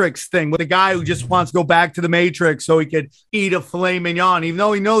Matrix thing with the guy who just wants to go back to the Matrix so he could eat a filet mignon. Even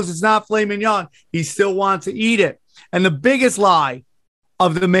though he knows it's not filet mignon, he still wants to eat it. And the biggest lie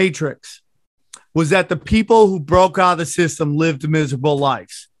of the Matrix was that the people who broke out of the system lived miserable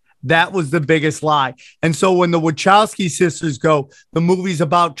lives. That was the biggest lie. And so when the Wachowski sisters go, the movie's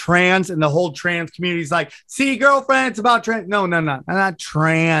about trans, and the whole trans community is like, see, girlfriend, it's about trans. No, not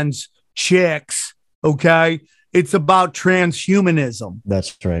trans chicks. Okay. It's about transhumanism.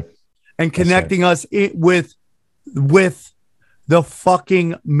 That's right. And connecting us with the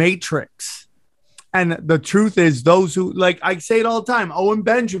fucking Matrix. And the truth is, those who, like I say it all the time, Owen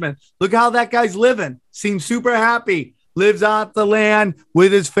Benjamin, look how that guy's living. Seems super happy. Lives off the land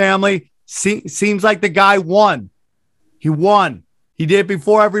with his family. Seems like the guy won. He won. He did it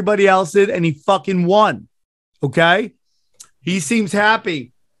before everybody else did, and he fucking won. Okay? He seems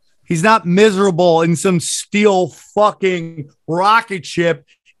happy. He's not miserable in some steel fucking rocket ship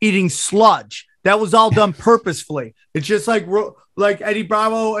eating sludge. That was all done purposefully. It's just like Eddie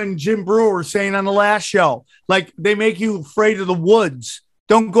Bravo and Jim Brewer were saying on the last show. Like, they make you afraid of the woods.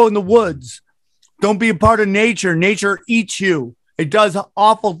 Don't go in the woods. Don't be a part of nature. Nature eats you. It does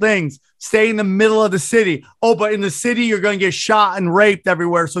awful things. Stay in the middle of the city. Oh, but in the city, you're going to get shot and raped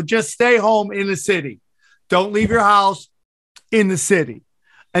everywhere. So just stay home in the city. Don't leave your house in the city.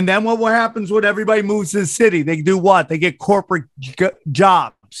 And then what happens when everybody moves to the city? They do what? They get corporate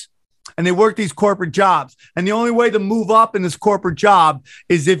jobs. And they work these corporate jobs. And the only way to move up in this corporate job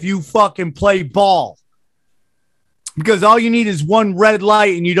is if you fucking play ball. Because all you need is one red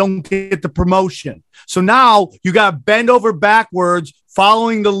light and you don't get the promotion. So now you got to bend over backwards,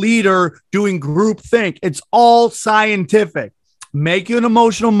 following the leader, doing group think. It's all scientific. Make you an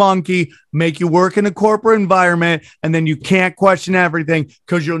emotional monkey, make you work in a corporate environment, and then you can't question everything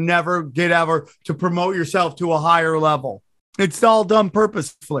because you'll never get ever to promote yourself to a higher level. It's all done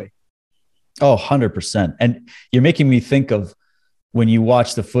purposefully. Oh, 100%. And you're making me think of when you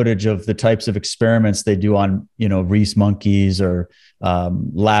watch the footage of the types of experiments they do on, Reese monkeys or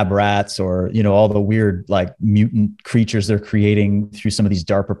lab rats or, all the weird like mutant creatures they're creating through some of these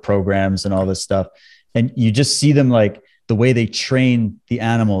DARPA programs and all this stuff. And you just see them like the way they train the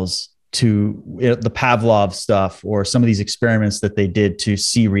animals to the Pavlov stuff or some of these experiments that they did to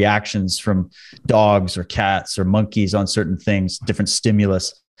see reactions from dogs or cats or monkeys on certain things, different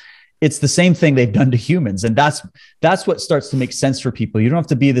stimulus. It's the same thing they've done to humans. And that's what starts to make sense for people. You don't have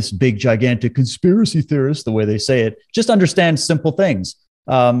to be this big, gigantic conspiracy theorist, the way they say it. Just understand simple things.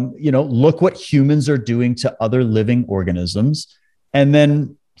 Look what humans are doing to other living organisms. And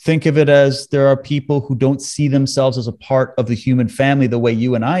then think of it as there are people who don't see themselves as a part of the human family the way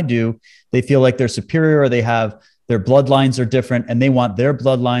you and I do. They feel like they're superior, or their bloodlines are different, and they want their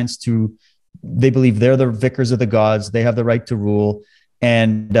bloodlines they believe they're the vicars of the gods. They have the right to rule.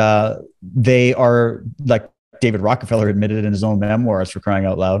 And they are, like David Rockefeller admitted in his own memoirs, for crying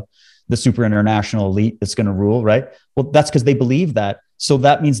out loud, the super international elite that's going to rule, right? Well, that's because they believe that. So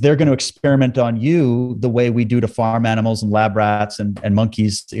that means they're going to experiment on you the way we do to farm animals and lab rats and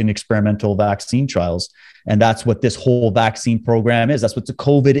monkeys in experimental vaccine trials. And that's what this whole vaccine program is. That's what the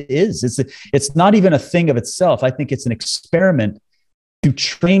COVID is. It's not even a thing of itself. I think it's an experiment to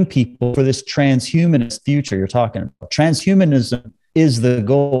train people for this transhumanist future you're talking about. Transhumanism is the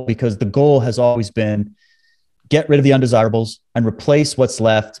goal, because the goal has always been get rid of the undesirables and replace what's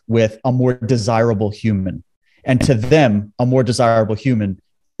left with a more desirable human. And to them, a more desirable human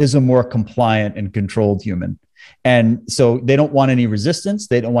is a more compliant and controlled human. And so they don't want any resistance.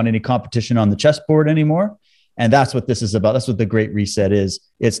 They don't want any competition on the chessboard anymore. And that's what this is about. That's what the Great Reset is.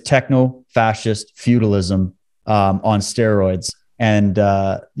 It's techno-fascist feudalism on steroids. And,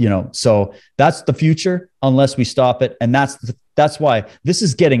 so that's the future unless we stop it. And that's why this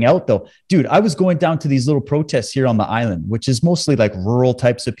is getting out, though. Dude, I was going down to these little protests here on the island, which is mostly like rural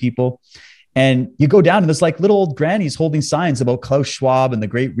types of people. And you go down and there's like little old grannies holding signs about Klaus Schwab and the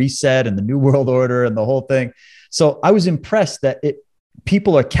Great Reset and the New World Order and the whole thing. So I was impressed that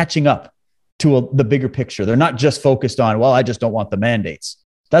people are catching up to the bigger picture. They're not just focused on, well, I just don't want the mandates.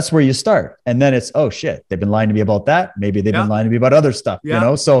 That's where you start. And then it's, oh shit, they've been lying to me about that. Maybe they've been lying to me about other stuff,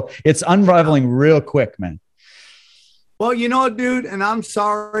 So it's unraveling real quick, man. Well, you know what, dude, and I'm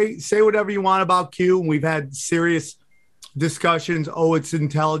sorry, say whatever you want about Q. And we've had serious discussions. Oh, it's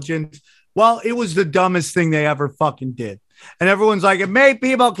intelligent. Well, it was the dumbest thing they ever fucking did. And everyone's like, it made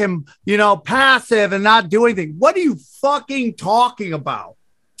people can, passive and not do anything. What are you fucking talking about?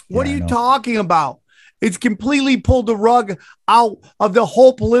 What are you talking about? It's completely pulled the rug out of the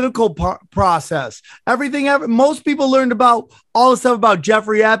whole political process. Most people learned about all the stuff about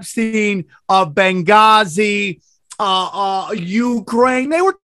Jeffrey Epstein, Benghazi, Ukraine. They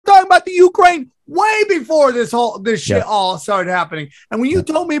were talking about the Ukraine way before this shit all started happening. And when you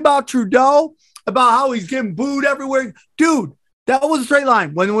told me about Trudeau, about how he's getting booed everywhere, dude, that was a straight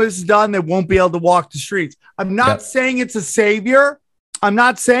line. When this is done, they won't be able to walk the streets. I'm not saying it's a savior. I'm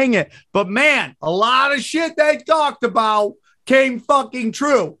not saying it, but man, a lot of shit they talked about came fucking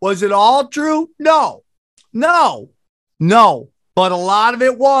true. Was it all true? No. But a lot of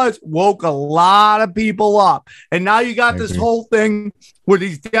it woke a lot of people up. And now you got this whole thing where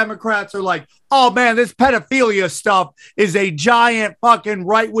these Democrats are like, oh man, this pedophilia stuff is a giant fucking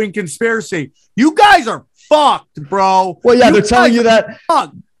right-wing conspiracy. You guys are fucked, bro. Well, yeah, they're telling you that.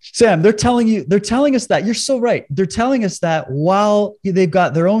 Fucked. Sam, they're telling us that. You're so right. They're telling us that while they've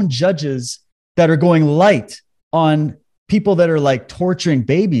got their own judges that are going light on people that are like torturing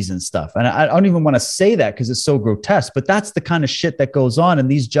babies and stuff. And I don't even want to say that because it's so grotesque, but that's the kind of shit that goes on. And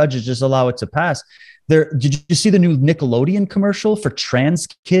these judges just allow it to pass. Did you see the new Nickelodeon commercial for Trans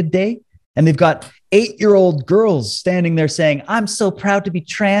Kid Day? And they've got 8-year-old girls standing there saying, I'm so proud to be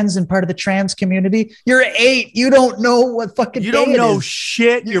trans and part of the trans community. You're 8. You don't know what fucking You day don't it know is.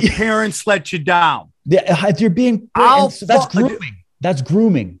 shit. Your parents let you down. You're being, that's grooming. That's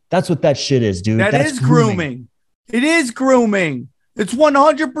grooming. That's what that shit is, dude. That's grooming. It is grooming. It's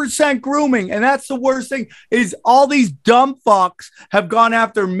 100% grooming. And that's the worst thing is all these dumb fucks have gone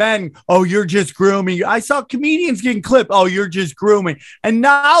after men. Oh, you're just grooming. I saw comedians getting clipped. Oh, you're just grooming. And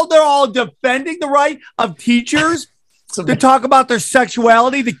now they're all defending the right of teachers to talk about their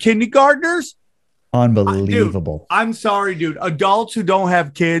sexuality, the kindergartners. Unbelievable. Dude, I'm sorry, dude. Adults who don't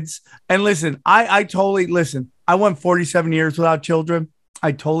have kids. And listen, I totally listen. I went 47 years without children.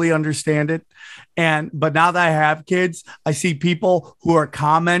 I totally understand it. But now that I have kids, I see people who are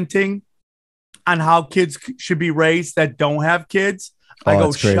commenting on how kids should be raised that don't have kids. I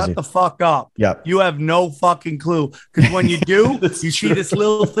go, shut the fuck up. Yeah. You have no fucking clue. Because when you do, you see this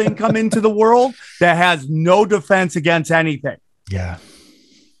little thing come into the world that has no defense against anything. Yeah.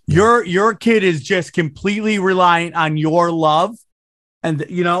 Your kid is just completely reliant on your love and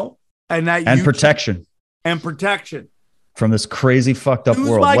protection. And protection. From this crazy fucked up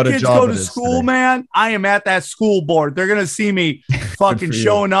world. My what kids a job go to school, today. man. I am at that school board. They're gonna see me fucking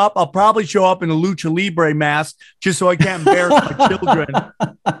showing up. I'll probably show up in a lucha libre mask just so I can't embarrass my children.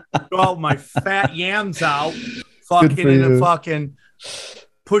 Go out with my fat yams out, fucking in a fucking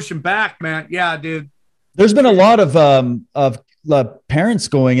pushing back, man. Yeah, dude. There's been a lot of parents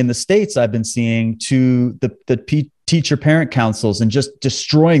going in the States. I've been seeing to the teacher parent councils and just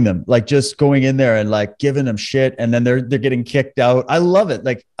destroying them, like just going in there and like giving them shit, and then they're getting kicked out. I love it.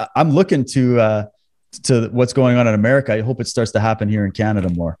 Like I'm looking to what's going on in America. I hope it starts to happen here in Canada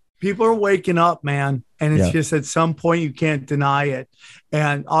more. People are waking up, man, and it's just at some point you can't deny it,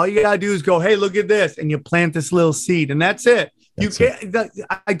 and all you gotta do is go, hey, look at this, and you plant this little seed, and that's it.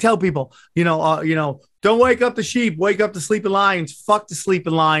 I tell people, don't wake up the sheep, wake up the sleeping lions. Fuck the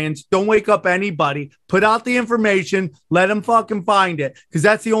sleeping lions. Don't wake up anybody. Put out the information. Let them fucking find it, because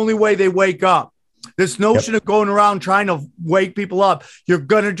that's the only way they wake up. This notion of going around trying to wake people up, you're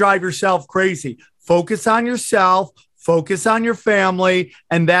going to drive yourself crazy. Focus on yourself. Focus on your family.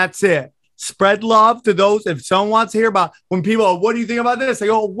 And that's it. Spread love to those. If someone wants to hear about when people are, what do you think about this? I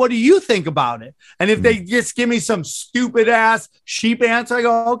go, what do you think about it? And if they just give me some stupid ass sheep answer, I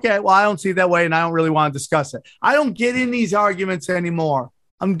go, okay, well, I don't see it that way. And I don't really want to discuss it. I don't get in these arguments anymore.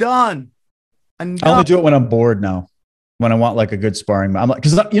 I'm done. I only do it when I'm bored now, when I want like a good sparring. I'm like,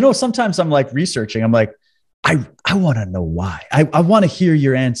 because, sometimes I'm like researching. I'm like, I want to know why. I want to hear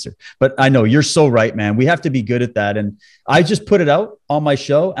your answer. But I know you're so right, man. We have to be good at that. And I just put it out on my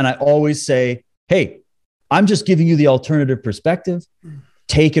show. And I always say, hey, I'm just giving you the alternative perspective.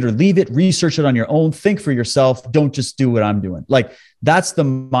 Take it or leave it. Research it on your own. Think for yourself. Don't just do what I'm doing. Like, that's the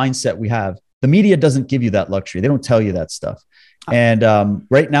mindset we have. The media doesn't give you that luxury. They don't tell you that stuff. And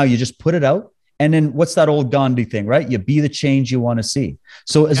right now, you just put it out. And then what's that old Gandhi thing, right? You be the change you want to see.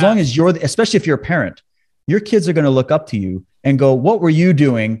 So as long as especially if you're a parent, your kids are going to look up to you and go, what were you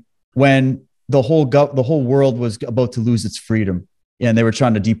doing when the whole world was about to lose its freedom and they were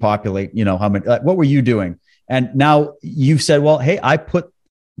trying to depopulate, what were you doing? And now you've said, well, hey, I put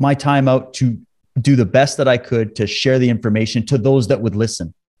my time out to do the best that I could to share the information to those that would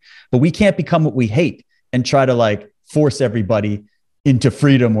listen. But we can't become what we hate and try to like force everybody into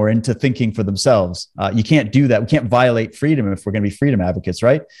freedom or into thinking for themselves. You can't do that. We can't violate freedom if we're going to be freedom advocates,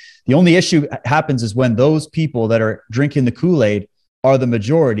 right? The only issue happens is when those people that are drinking the Kool-Aid are the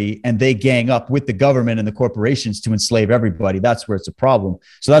majority and they gang up with the government and the corporations to enslave everybody. That's where it's a problem.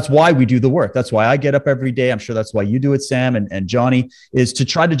 So that's why we do the work. That's why I get up every day. I'm sure that's why you do it, Sam and Johnny, is to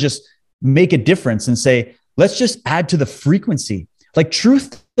try to just make a difference and say, let's just add to the frequency. Like,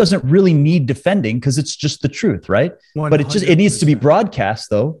 truth doesn't really need defending because it's just the truth, right? 100%. But it needs to be broadcast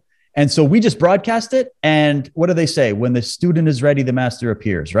though. And so we just broadcast it. And what do they say? When the student is ready, the master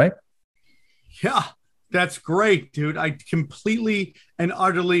appears, right? Yeah, that's great, dude. I completely and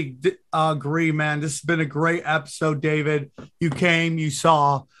utterly agree, man. This has been a great episode, David. You came, you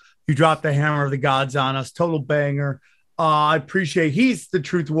saw, you dropped the hammer of the gods on us. Total banger. I appreciate. He's the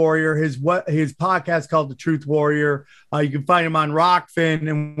Truth Warrior. His podcast called The Truth Warrior. You can find him on Rockfin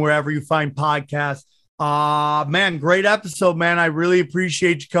and wherever you find podcasts. Man, great episode, man. I really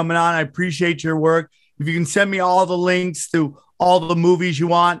appreciate you coming on. I appreciate your work. If you can send me all the links to all the movies you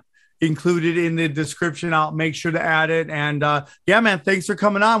want included in the description, I'll make sure to add it. And yeah, man, thanks for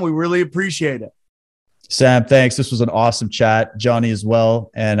coming on. We really appreciate it. Sam, thanks. This was an awesome chat. Johnny as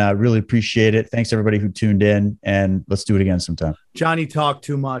well. And I really appreciate it. Thanks everybody who tuned in, and let's do it again sometime. Johnny talked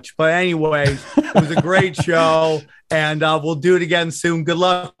too much, but anyways, it was a great show, and we'll do it again soon. Good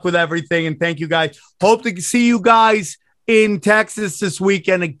luck with everything. And thank you guys. Hope to see you guys in Texas this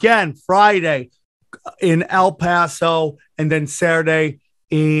weekend again, Friday in El Paso, and then Saturday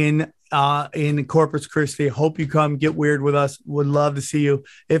in Corpus Christi. Hope you come get weird with us. Would love to see you.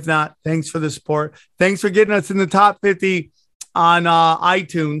 If not, thanks for the support. Thanks for getting us in the top 50 on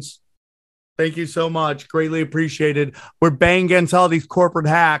iTunes. Thank you so much. Greatly appreciated. We're banging against all these corporate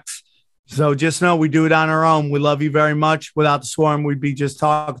hacks. So just know we do it on our own. We love you very much. Without the swarm, we'd be just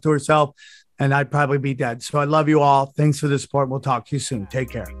talking to ourselves, and I'd probably be dead. So I love you all. Thanks for the support. We'll talk to you soon.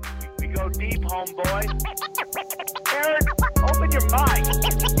 Take care. We go deep, homeboy. Aaron, open your mind.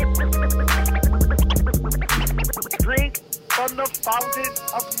 Drink from the fountain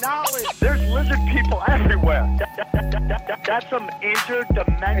of knowledge. There's lizard people everywhere. That's some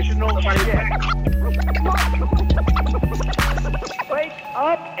interdimensional shit. Wake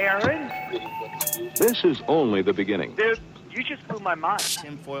up, Aaron. This is only the beginning. Dude, you just blew my mind.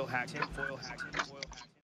 Tinfoil hat.